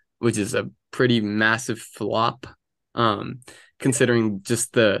week, which is a pretty massive flop, considering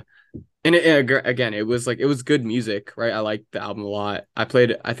just again, it was good music, right? I liked the album a lot. I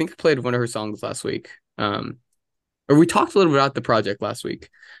think I played one of her songs last week. Or we talked a little bit about the project last week,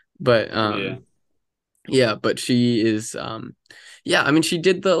 but but she is I mean, she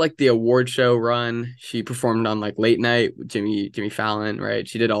did the award show run. She performed on like Late Night with Jimmy Fallon, right?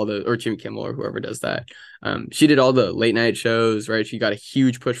 She did or Jimmy Kimmel or whoever does that. She did all the late night shows, right? She got a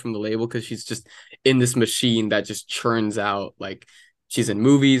huge push from the label because she's just in this machine that just churns out, like she's in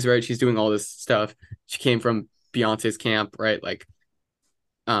movies, right? She's doing all this stuff. She came from Beyonce's camp, right? Like,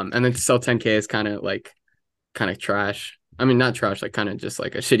 and then to sell 10K is kind of trash. I mean, not trash, like kind of just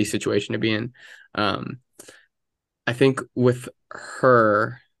like a shitty situation to be in. I think with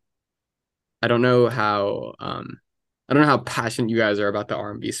her, I don't know how passionate you guys are about the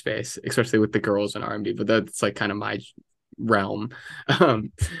R&B space, especially with the girls in R&B, but that's like kind of my realm.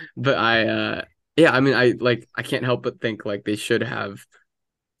 But I mean, I can't help but think like they should have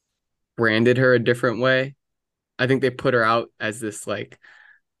branded her a different way. I think they put her out as this like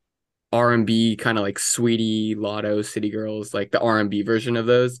R&B kind of like Sweetie, Lotto, City Girls, like the R&B version of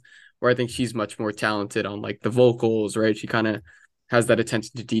those, where I think she's much more talented on like the vocals, right? She kind of has that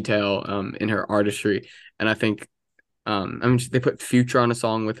attention to detail in her artistry. And I think I mean, they put Future on a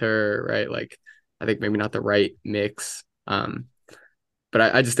song with her, right? Like I think maybe not the right mix. But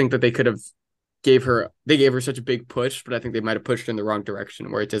I just think that they gave her such a big push, but I think they might have pushed her in the wrong direction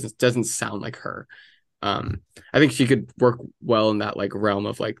where it doesn't sound like her. I think she could work well in that like realm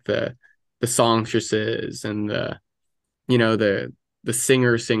of like the songstresses and the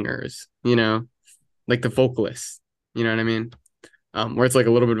singers, like the vocalists, you know what I mean? Where it's like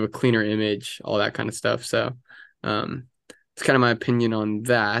a little bit of a cleaner image, all that kind of stuff. So it's kind of my opinion on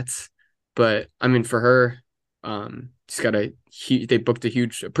that. But I mean, for her, she's got they booked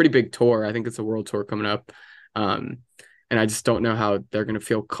a pretty big tour. I think it's a world tour coming up. And I just don't know how they're going to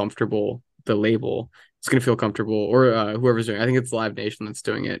feel comfortable. The label is going to feel comfortable, or whoever's doing it. I think it's Live Nation that's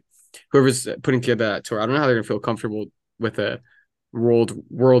doing it. Whoever's putting together that tour, I don't know how they're going to feel comfortable with a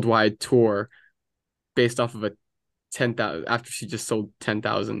worldwide tour based off of a 10,000 after she just sold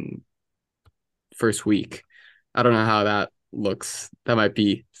 10,000 first week. I don't know how that looks. That might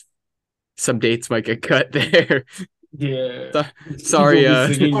be some dates might get cut there. Yeah. Sorry.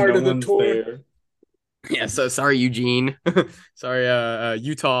 Part of the tour. Yeah, so sorry, Eugene. Sorry,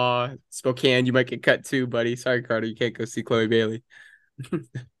 Utah, Spokane, you might get cut too, buddy. Sorry, Carter, you can't go see Chloe Bailey.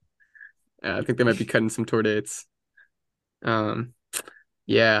 I think they might be cutting some tour dates.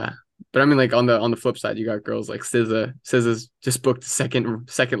 Yeah, but I mean, like on the flip side, you got girls like SZA. SZA's just booked the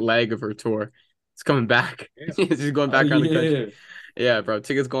second leg of her tour. It's coming back. She's going back around the country. Yeah, bro.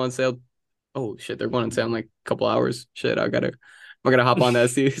 Tickets go on sale. Oh shit, they're going on sale in like a couple hours. Shit, I'm gonna hop on that,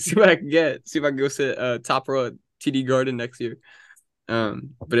 see what I can get. See if I can go sit top row at TD Garden next year. But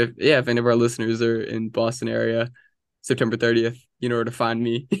if any of our listeners are in Boston area, September 30th, you know where to find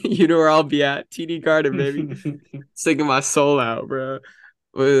me. You know where I'll be at. TD Garden, baby. Singing my soul out, bro.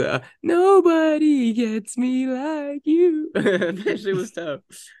 With, nobody gets me like you. That shit was tough.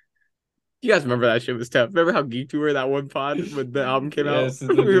 You guys remember that shit was tough? Remember how geeked we were that one pod when the album came out?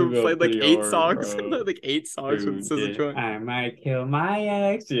 We played like 8 songs. Like 8 songs with SZA joint. I might kill my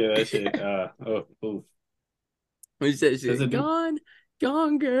ex. Yeah, that shit. When you said shit,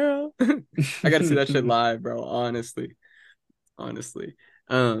 gone, girl. I gotta see that shit live, bro. Honestly.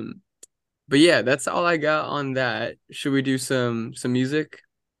 But yeah, that's all I got on that. Should we do some music?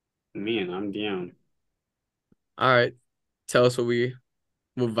 Man, I'm down. All right. Tell us what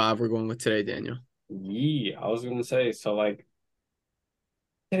vibe we're going with today, Daniel. Yeah, I was gonna say, so like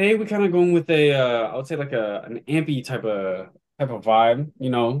today we're kind of going with I would say like an ampy type of vibe, you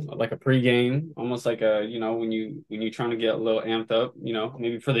know, like a pregame, almost like when you're trying to get a little amped up, you know,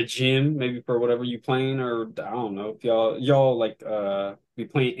 maybe for the gym, maybe for whatever you playing, or I don't know if y'all like be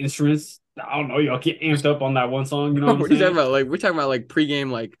playing instruments. I don't know, y'all get amped up on that one song, you know what I'm saying? Talking about? Like we're talking about like pregame,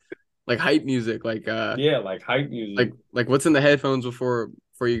 like hype music, like like hype music, like what's in the headphones before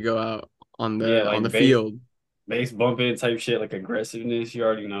you go out on the field, bass bumping type shit, like aggressiveness, you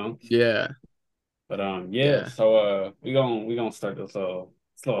already know. Yeah. But so we gonna start this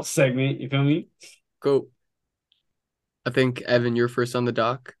little segment, you feel me? Cool. I think Evan, you're first on the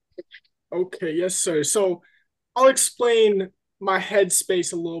dock. Okay, yes sir. So I'll explain my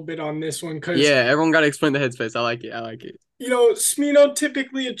headspace a little bit on this one, because everyone gotta explain the headspace. I like it. You know, Smino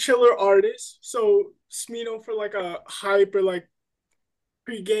typically a chiller artist, so Smino for like a hype or like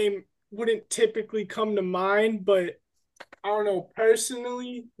pregame wouldn't typically come to mind, but I don't know,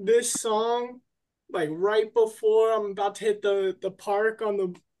 personally, this song, like right before I'm about to hit the park on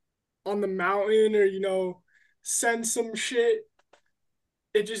the mountain, or, you know, send some shit,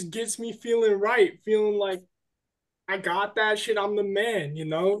 it just gets me feeling right, feeling like I got that shit, I'm the man, you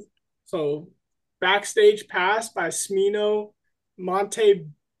know? So Backstage Pass by Smino, Monte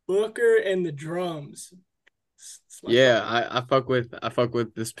Booker, and the drums. I fuck with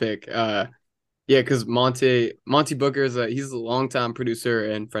this pick. Because Monte Booker he's a longtime producer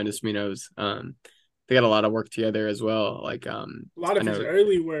and friend of Smino's. They got a lot of work together as well. Like a lot of his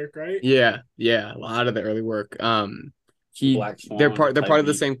early work, right? Yeah, a lot of the early work. They're part of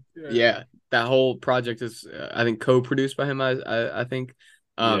the same. Yeah, that whole project is I think co-produced by him. I think.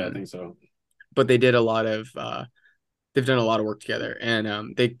 I think so. But they did a lot of they've done a lot of work together,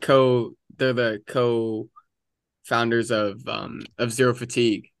 and they're the co-founders of Zero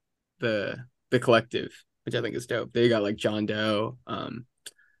Fatigue, the collective, which I think is dope. They got like John Doe,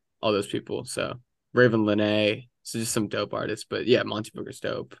 all those people. So Raven Lene, so just some dope artists. But yeah, Monte Booker's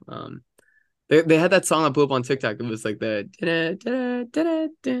dope. They had that song that blew up on TikTok. It was like the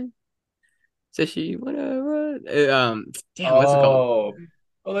says she whatever. Damn, what's it called?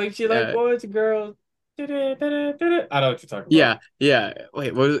 Oh, like she like boys and girls. I know what you're talking about. Yeah.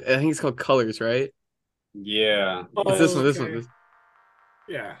 Wait, what was it? I think it's called Colors, right? Yeah. It's this one. This one.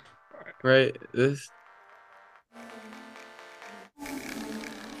 Yeah. Right. This.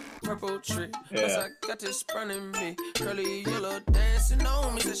 Purple tree. Yeah.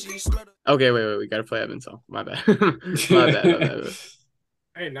 Okay, wait. We gotta play Evan's song. My bad. My bad.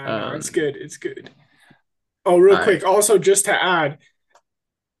 Hey, no, it's good. It's good. Oh, real quick. Right. Also, just to add.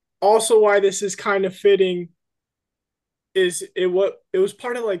 Also, why this is kind of fitting is it was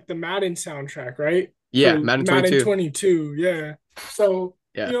part of like the Madden soundtrack, right? Yeah, Madden 22. Yeah. So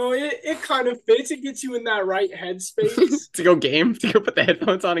you know, it kind of fits. It gets you in that right headspace to go put the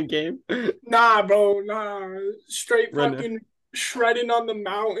headphones on and game. Nah, bro, nah. Straight fucking shredding on the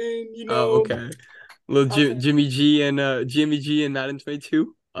mountain. You know. Oh, okay. Little Jimmy G and Madden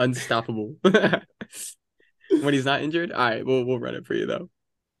 22, unstoppable. When he's not injured. All right, we'll run it for you though.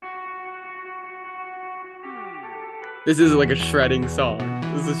 This is like a shredding song.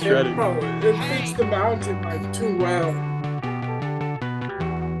 This is shredding. Bro, it fits the mountain like too well.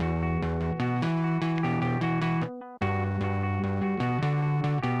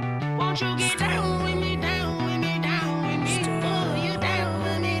 Won't you get down with me, down with me, down with me? Oh, you down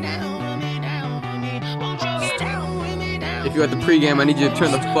with me, down with me, down with me. Won't you get down with me, down? If you're at the pregame, I need you to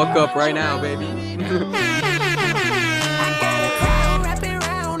turn the fuck up right now, baby.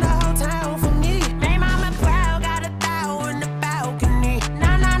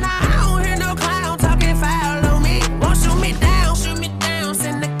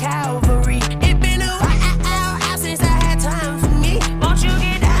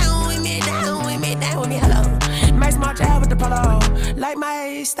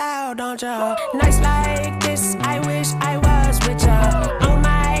 style, don't ya? Nights like this, I wish I was with ya. On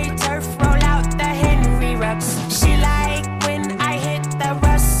my turf, roll out the Henry Rux. She like when I hit the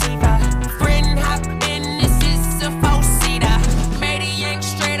receiver. Friend hop in, this is a four-seater. Made a yank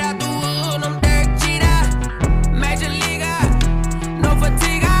straight out the wood, I'm Derek Jeter. Major leaguer, no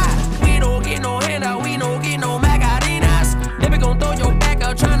fatigue. We don't get no handout, we don't get no Macarinas. Never gon' throw your back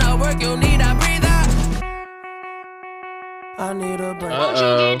out, tryna work, you need a breather. I need a break. Uh-oh. Won't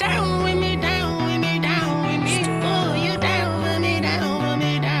you get down with me, down with me, down with me? Oh, you down with me, down with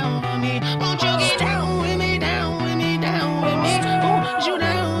me, down with me. Won't you get down with me, down with me, down with me? Oh, you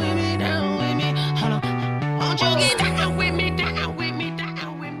down with me, down with me? Hold on. Won't you get down with me, down with me,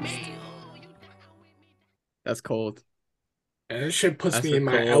 down with me? Oh, you down with me? That's cold. Yeah, this shit puts That's me a in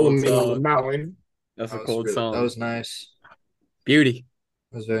my cold element on the song. mountain. That's a That was cold really- song. That was nice. Beauty.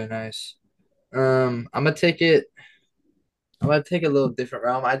 That was very nice. I'm gonna take it. I'm gonna take a little different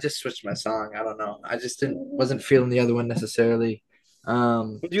realm. I just switched my song. I don't know. I just wasn't feeling the other one necessarily.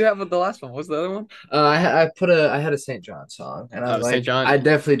 What do you have with the last one? What's the other one? I had a St. John song, and I was like, St. John. I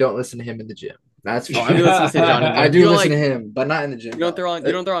definitely don't listen to him in the gym. That's for Oh, I sure. do listen to St. John. I You do don't listen to like- him, but not in the gym. You don't throw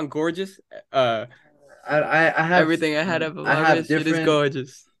on Gorgeous? I have Everything I had of I have it is different.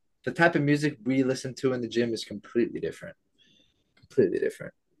 gorgeous. The type of music we listen to in the gym is completely different. Completely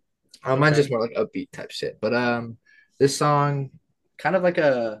different. Mine's Okay. just more like upbeat type shit. But this song, kind of like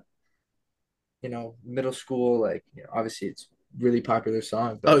a, middle school, like, obviously it's really popular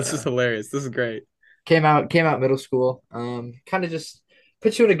song. But, Oh, this is hilarious. This is great. came out middle school. Kind of just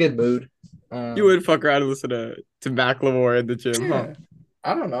puts you in a good mood. You would fuck around and listen to Macklemore in the gym, huh? Yeah.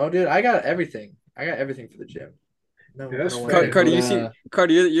 I don't know, dude. I got everything. I got everything for the gym. No, Yeah, that's no fair. way. Cardi, But,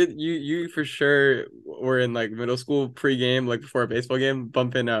 Cardi, you for sure were in like middle school pregame, like before a baseball game,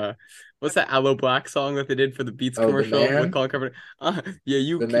 bumping what's that Aloe Black song that they did for the Beats Oh, The commercial Man? with Colin Kaepernick? Yeah,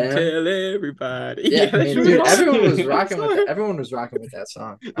 you The can Man? tell everybody. yeah, I that's mean, really dude, awesome. everyone was rocking with that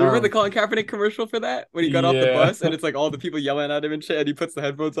song. You remember the Colin Kaepernick commercial for that when he got off the Yeah. bus and it's like all the people yelling at him and shit, and he puts the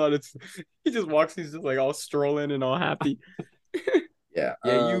headphones on. He just walks, he's just like all strolling and all happy. Yeah.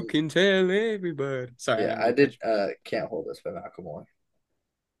 Yeah, you can tell everybody. Sorry. Yeah, I did Can't Hold Us by Macklemore.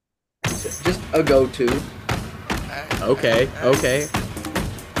 Just a go-to. Okay. We're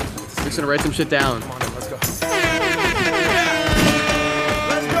just gonna write some shit down. Let's go.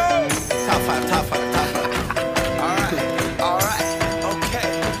 Top five. All right.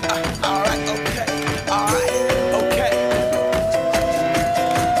 Okay.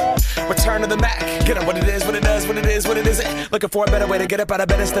 Return to the Mac. Get up what it is, what it does, what it is, what it isn't. Looking for a better way to get up out of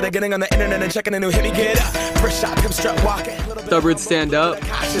bed instead of getting on the internet and checking a new hit. Me get up. First shot, pimp strut walking. Stubborn stand up.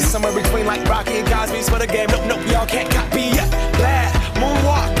 Just somewhere between like Rocky and Cosby's for the game. Nope, y'all can't copy yet. Bad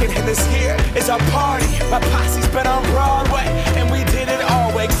moonwalking, and this here is our party. My posse's been on Broadway, and we did it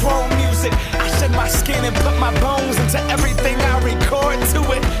all way. Chrome music, I shed my skin and put my bones into everything I record to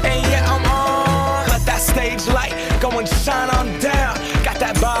it. And yeah, I'm on. Let that stage light go and shine on down. Got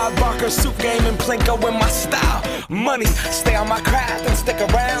that Bob Barker suit game and Plinko in my style. Money, stay on my craft and stick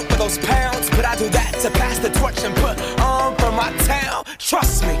around for those pounds. But I do that to pass the torch and put on for my town.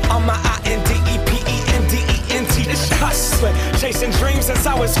 Trust me, on my INDEPENDENT. It's hustling, chasing dreams since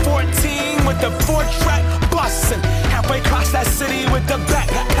I was 14 with the 4-track bustin'. Halfway across that city with the back,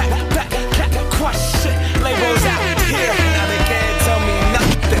 crush it. Labels out here, now they can't tell me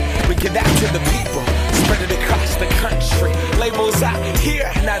nothing. We give that to the people, spread it across the country. Labels out here,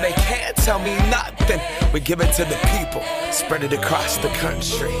 now they can't tell me nothing. We give it to the people, spread it across the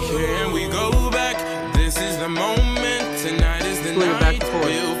country. Here we go back, this is the moment. Tonight is the Swing it back night. and forth.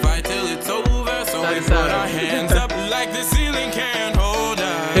 We'll fight till it's over. So Side we to put side. our hands up like the ceiling can't hold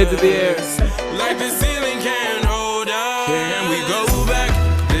us. Head to the air. Like the ceiling can't hold us. Here we go back,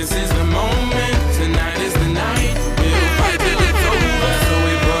 this is the moment. Tonight is the night. We'll fight till it's over. So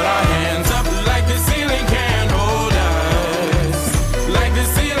we put our hands up like the ceiling can't hold us. Like the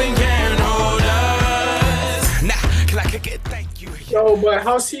ceiling can't hold us. Nah, can I kick it? Thank you. No, but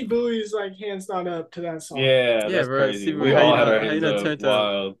how C Bowie's like hands not up to that song. Yeah, Yeah, that's bro, crazy. see, We how all you had not- our how you hands not up. turned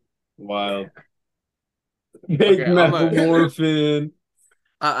up? Wild. Big Okay, I'm Morphin.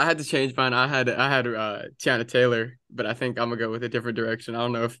 I had to change mine. I had Tiana Taylor, but I think I'm gonna go with a different direction. I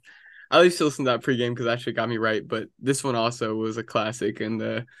don't know if I used to listen to that pregame because that shit got me right, but this one also was a classic in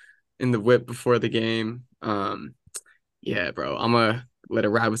the whip before the game. Yeah, bro, I'm gonna let it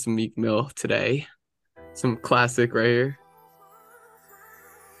ride with some Meek Mill today. Some classic right here.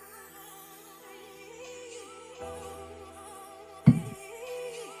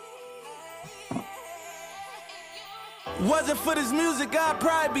 Wasn't for this music, I'd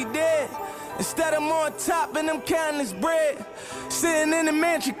probably be dead. Instead I'm on top and I'm counting this bread. Sitting in the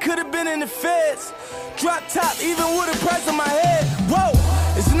mansion, could have been in the feds. Drop top, even with a price on my head. Whoa,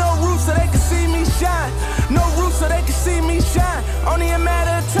 there's no roof so they can see me shine. No roof so they can see me shine. Only a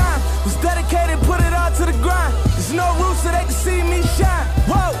matter of time. Was dedicated, put it all to the grind. There's no roof so they can see me shine.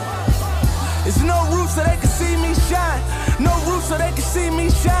 Whoa, there's no roof so they can see me shine. No roof so they can see me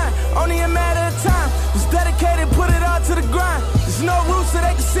shine. Only a matter of time. Was dedicated, put it all to the grind. There's no roof so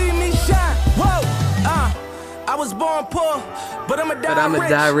they can see me shine. Whoa, I was born poor, but I'ma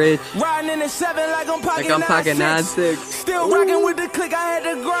die rich. Riding in the 7 like I'm pocket 9-6. Still rocking with the clique I had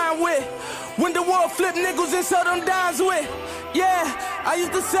to grind with. When the world flip nickels and sell them dimes with. Yeah, I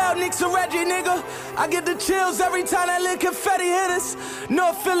used to sell Nick to Reggie, nigga. I get the chills every time that little confetti hit us.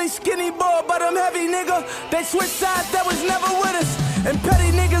 North Philly skinny boy, but I'm heavy, nigga. They switch sides, that was never with us. And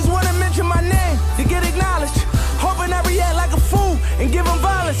petty niggas wanna mention my name to get acknowledged. Hoping I react like a fool and give them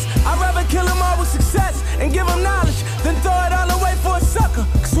violence. I'd rather kill them all with success and give them knowledge than throw it all away for a sucker,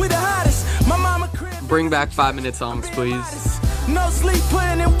 cause we the hottest. My mama crib. Bring back 5-minute songs, please. No sleep,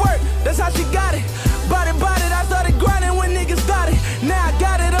 putting in work, that's how she got it. Bought it, I started grinding when niggas started. Now I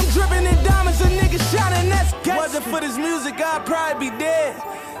got it, I'm dripping in diamonds and niggas shining, that's gangsta. Wasn't for this music, I'd probably be dead.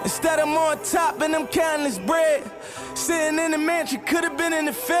 Instead I'm on top and I'm counting this bread. Sitting in the mansion, could have been in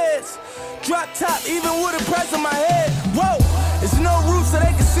the feds. Drop top, even with a price on my head. Whoa, there's no roof so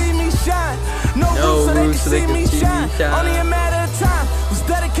they can see me shine. No roof so they can see me shine. Only a matter of time. Was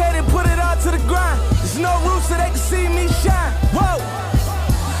dedicated, put it all to the grind. There's no roof so they can see me shine. Whoa,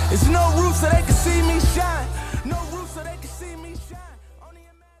 there's no roof so they can see me shine. No roof so they can see me shine. Only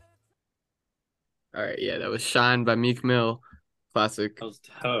a matter of time. All right, yeah, that was Shine by Meek Mill. Classic. That was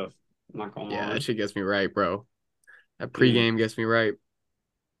tough. I'm not gonna lie. That shit gets me right, bro. That pregame gets me right.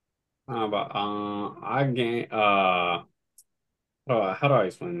 How do I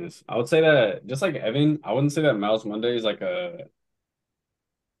explain this? I would say that just like Evan, I wouldn't say that Miles Monday is like a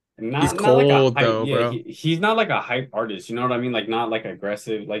he's cold like a hype, though, bro. He's not like a hype artist, you know what I mean? Like not like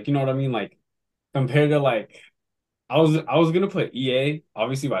aggressive, like you know what I mean? Like compared to like I was gonna put EA,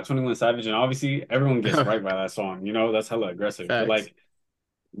 obviously by 21 Savage, and obviously everyone gets right by that song, you know, that's hella aggressive. Facts. But like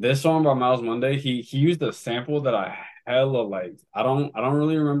this song by Miles Monday, he used a sample that I hella like. I don't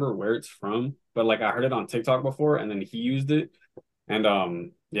really remember where it's from, but like I heard it on TikTok before, and then he used it.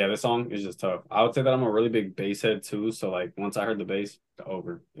 And yeah, this song is just tough. I would say that I'm a really big bass head too. So like once I heard the bass,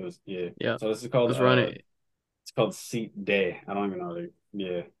 over. It was yeah. So this is called Let's run it. It's called Seat Day. I don't even know it.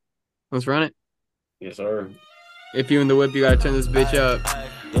 Yeah. Let's run it. Yes, sir. If you in the whip, you gotta turn this bitch up.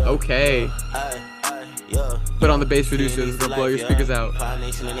 Okay. Put on the bass producers, they'll blow your speakers out. Five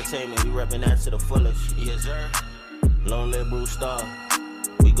Nation Entertainment, we repping that to the fullest. Yes, sir. Long live Bruce Star.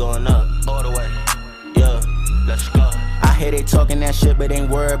 We going up all the way. Yeah, let's go. I hear they talking that shit, but ain't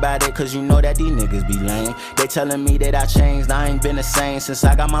worried about it, cause you know that these niggas be lame. They telling me that I changed, I ain't been the same since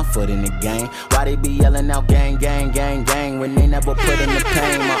I got my foot in the game. Why they be yelling out gang, gang, gang, gang, when they never put in the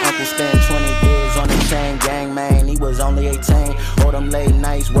pain? My uncle spent 20 years on the chain, gang, man, he was only 18. All them late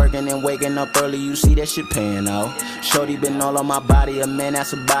nights working and waking up early, you see that shit paying out. Shorty been all on my body, a man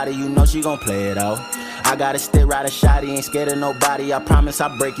that's a body, you know she gon' play it out. I gotta still ride a shotty, ain't scared of nobody, I promise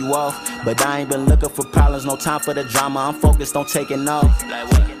I'll break you off. But I ain't been looking for problems, no time for the drama, I'm focused on taking off.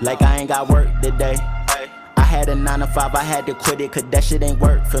 Like I ain't got work today. I had a 9 to 5, I had to quit it, cause that shit ain't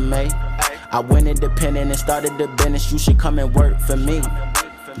work for me. I went independent and started the business, you should come and work for me.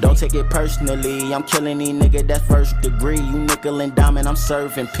 Don't take it personally, I'm killing these niggas that's first degree. You nickel and diamond, I'm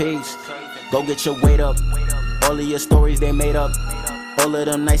serving peace. Go get your weight up, all of your stories they made up. All of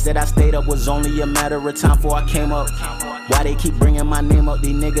them nights that I stayed up was only a matter of time before I came up. Why they keep bringing my name up,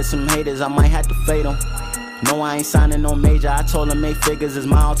 these niggas some haters, I might have to fade them. No, I ain't signing no major, I told them 8 figures is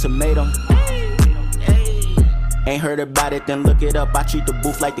my ultimatum. Ain't heard about it, then look it up, I treat the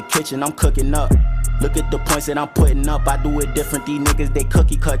booth like the kitchen, I'm cooking up. Look at the points that I'm putting up, I do it different, these niggas they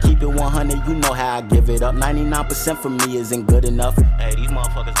cookie cut, keep it 100, you know how I give it up. 99% for me isn't good enough. Hey, these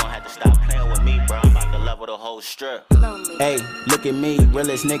motherfuckers gon' have to stop playing with me, bro, I'm about to level the whole strip. Hey, look at me,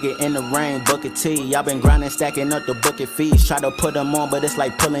 realest nigga in the rain, Booker T. I've been grinding, stacking up the booking fees, try to put them on, but it's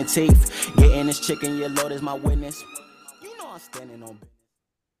like pulling teeth. Getting this chicken, your Lord is my witness. You know I'm standing on business.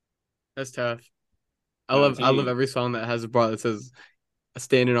 That's tough. I love every song that has a bar that says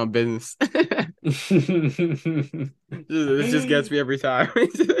standing on business. This just gets me every time. I'm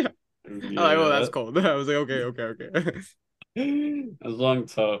like, oh, that's cold. I was like, okay. That's long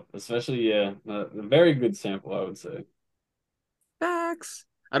tough, especially a very good sample, I would say. Facts.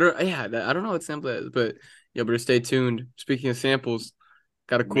 I don't know what sample that is, but yeah, better stay tuned. Speaking of samples,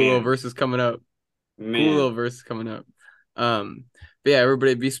 got a cool little verses coming up. But yeah,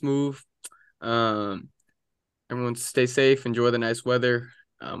 everybody be smooth. Everyone stay safe, enjoy the nice weather,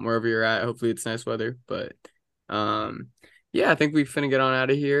 wherever you're at. Hopefully it's nice weather. But yeah, I think we finna get on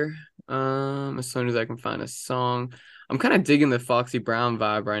out of here. As soon as I can find a song. I'm kind of digging the Foxy Brown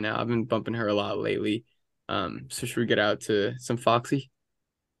vibe right now. I've been bumping her a lot lately. So should we get out to some Foxy?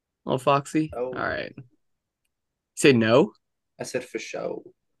 Little Foxy? Oh. All right. Say no? I said for show.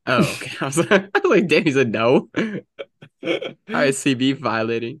 Oh, okay. I was like, damn, he said no. All right, CB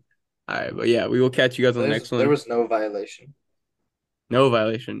violating. All right, but yeah, we will catch you guys on the next one. There was no violation. No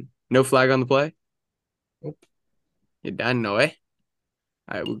violation. No flag on the play? Nope. You done, no way?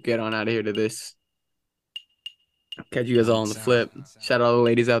 All right, we'll get on out of here to this. Catch you guys all on the flip. Shout out all the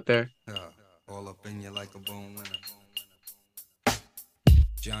ladies out there. All up in you like a bone winner.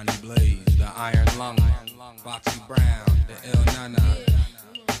 Johnny Blaze, the Iron Lung, Foxy Brown, the Il Nana.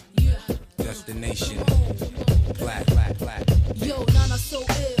 Destination, black. Yo, Nana so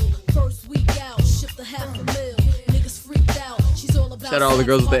ill. First week out, shipped a $500,000. Niggas freaked out. She's all about. Shout out all the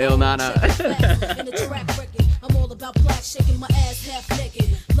girls with the Il Nana. In the track record, I'm all about black, shaking my ass half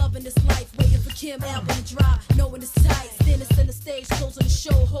naked. Loving this life, waiting for Kim album to drop. Knowing it's tight, standing center stage, closing the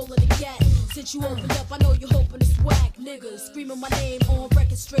show, holding the gap. Since you opened up, I know you're hoping it's whack. Niggas screaming my name on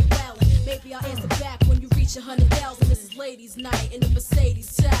record, straight ballad. Maybe I'll answer back when you reach 100,000. This is ladies' night in the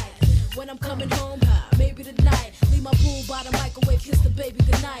Mercedes tag. When I'm coming home, maybe tonight. Leave my pool by the microwave, kiss the baby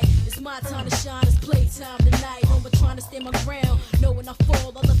goodnight. It's my time to shine, it's playtime tonight. No more trying to stand my ground. Know when I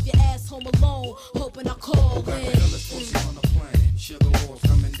fall, I left your ass home alone. Hoping I call in. Sugar walls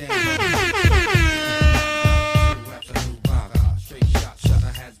coming down. Straight shot,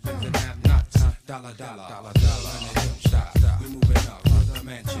 shutter has been and have nots. Dollar. We moving up, the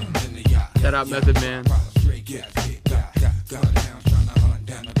mansions in the yacht. Shout out Method Man.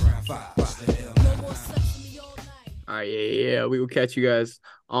 All right, yeah. We will catch you guys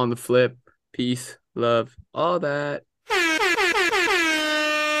on the flip. Peace, love, all that.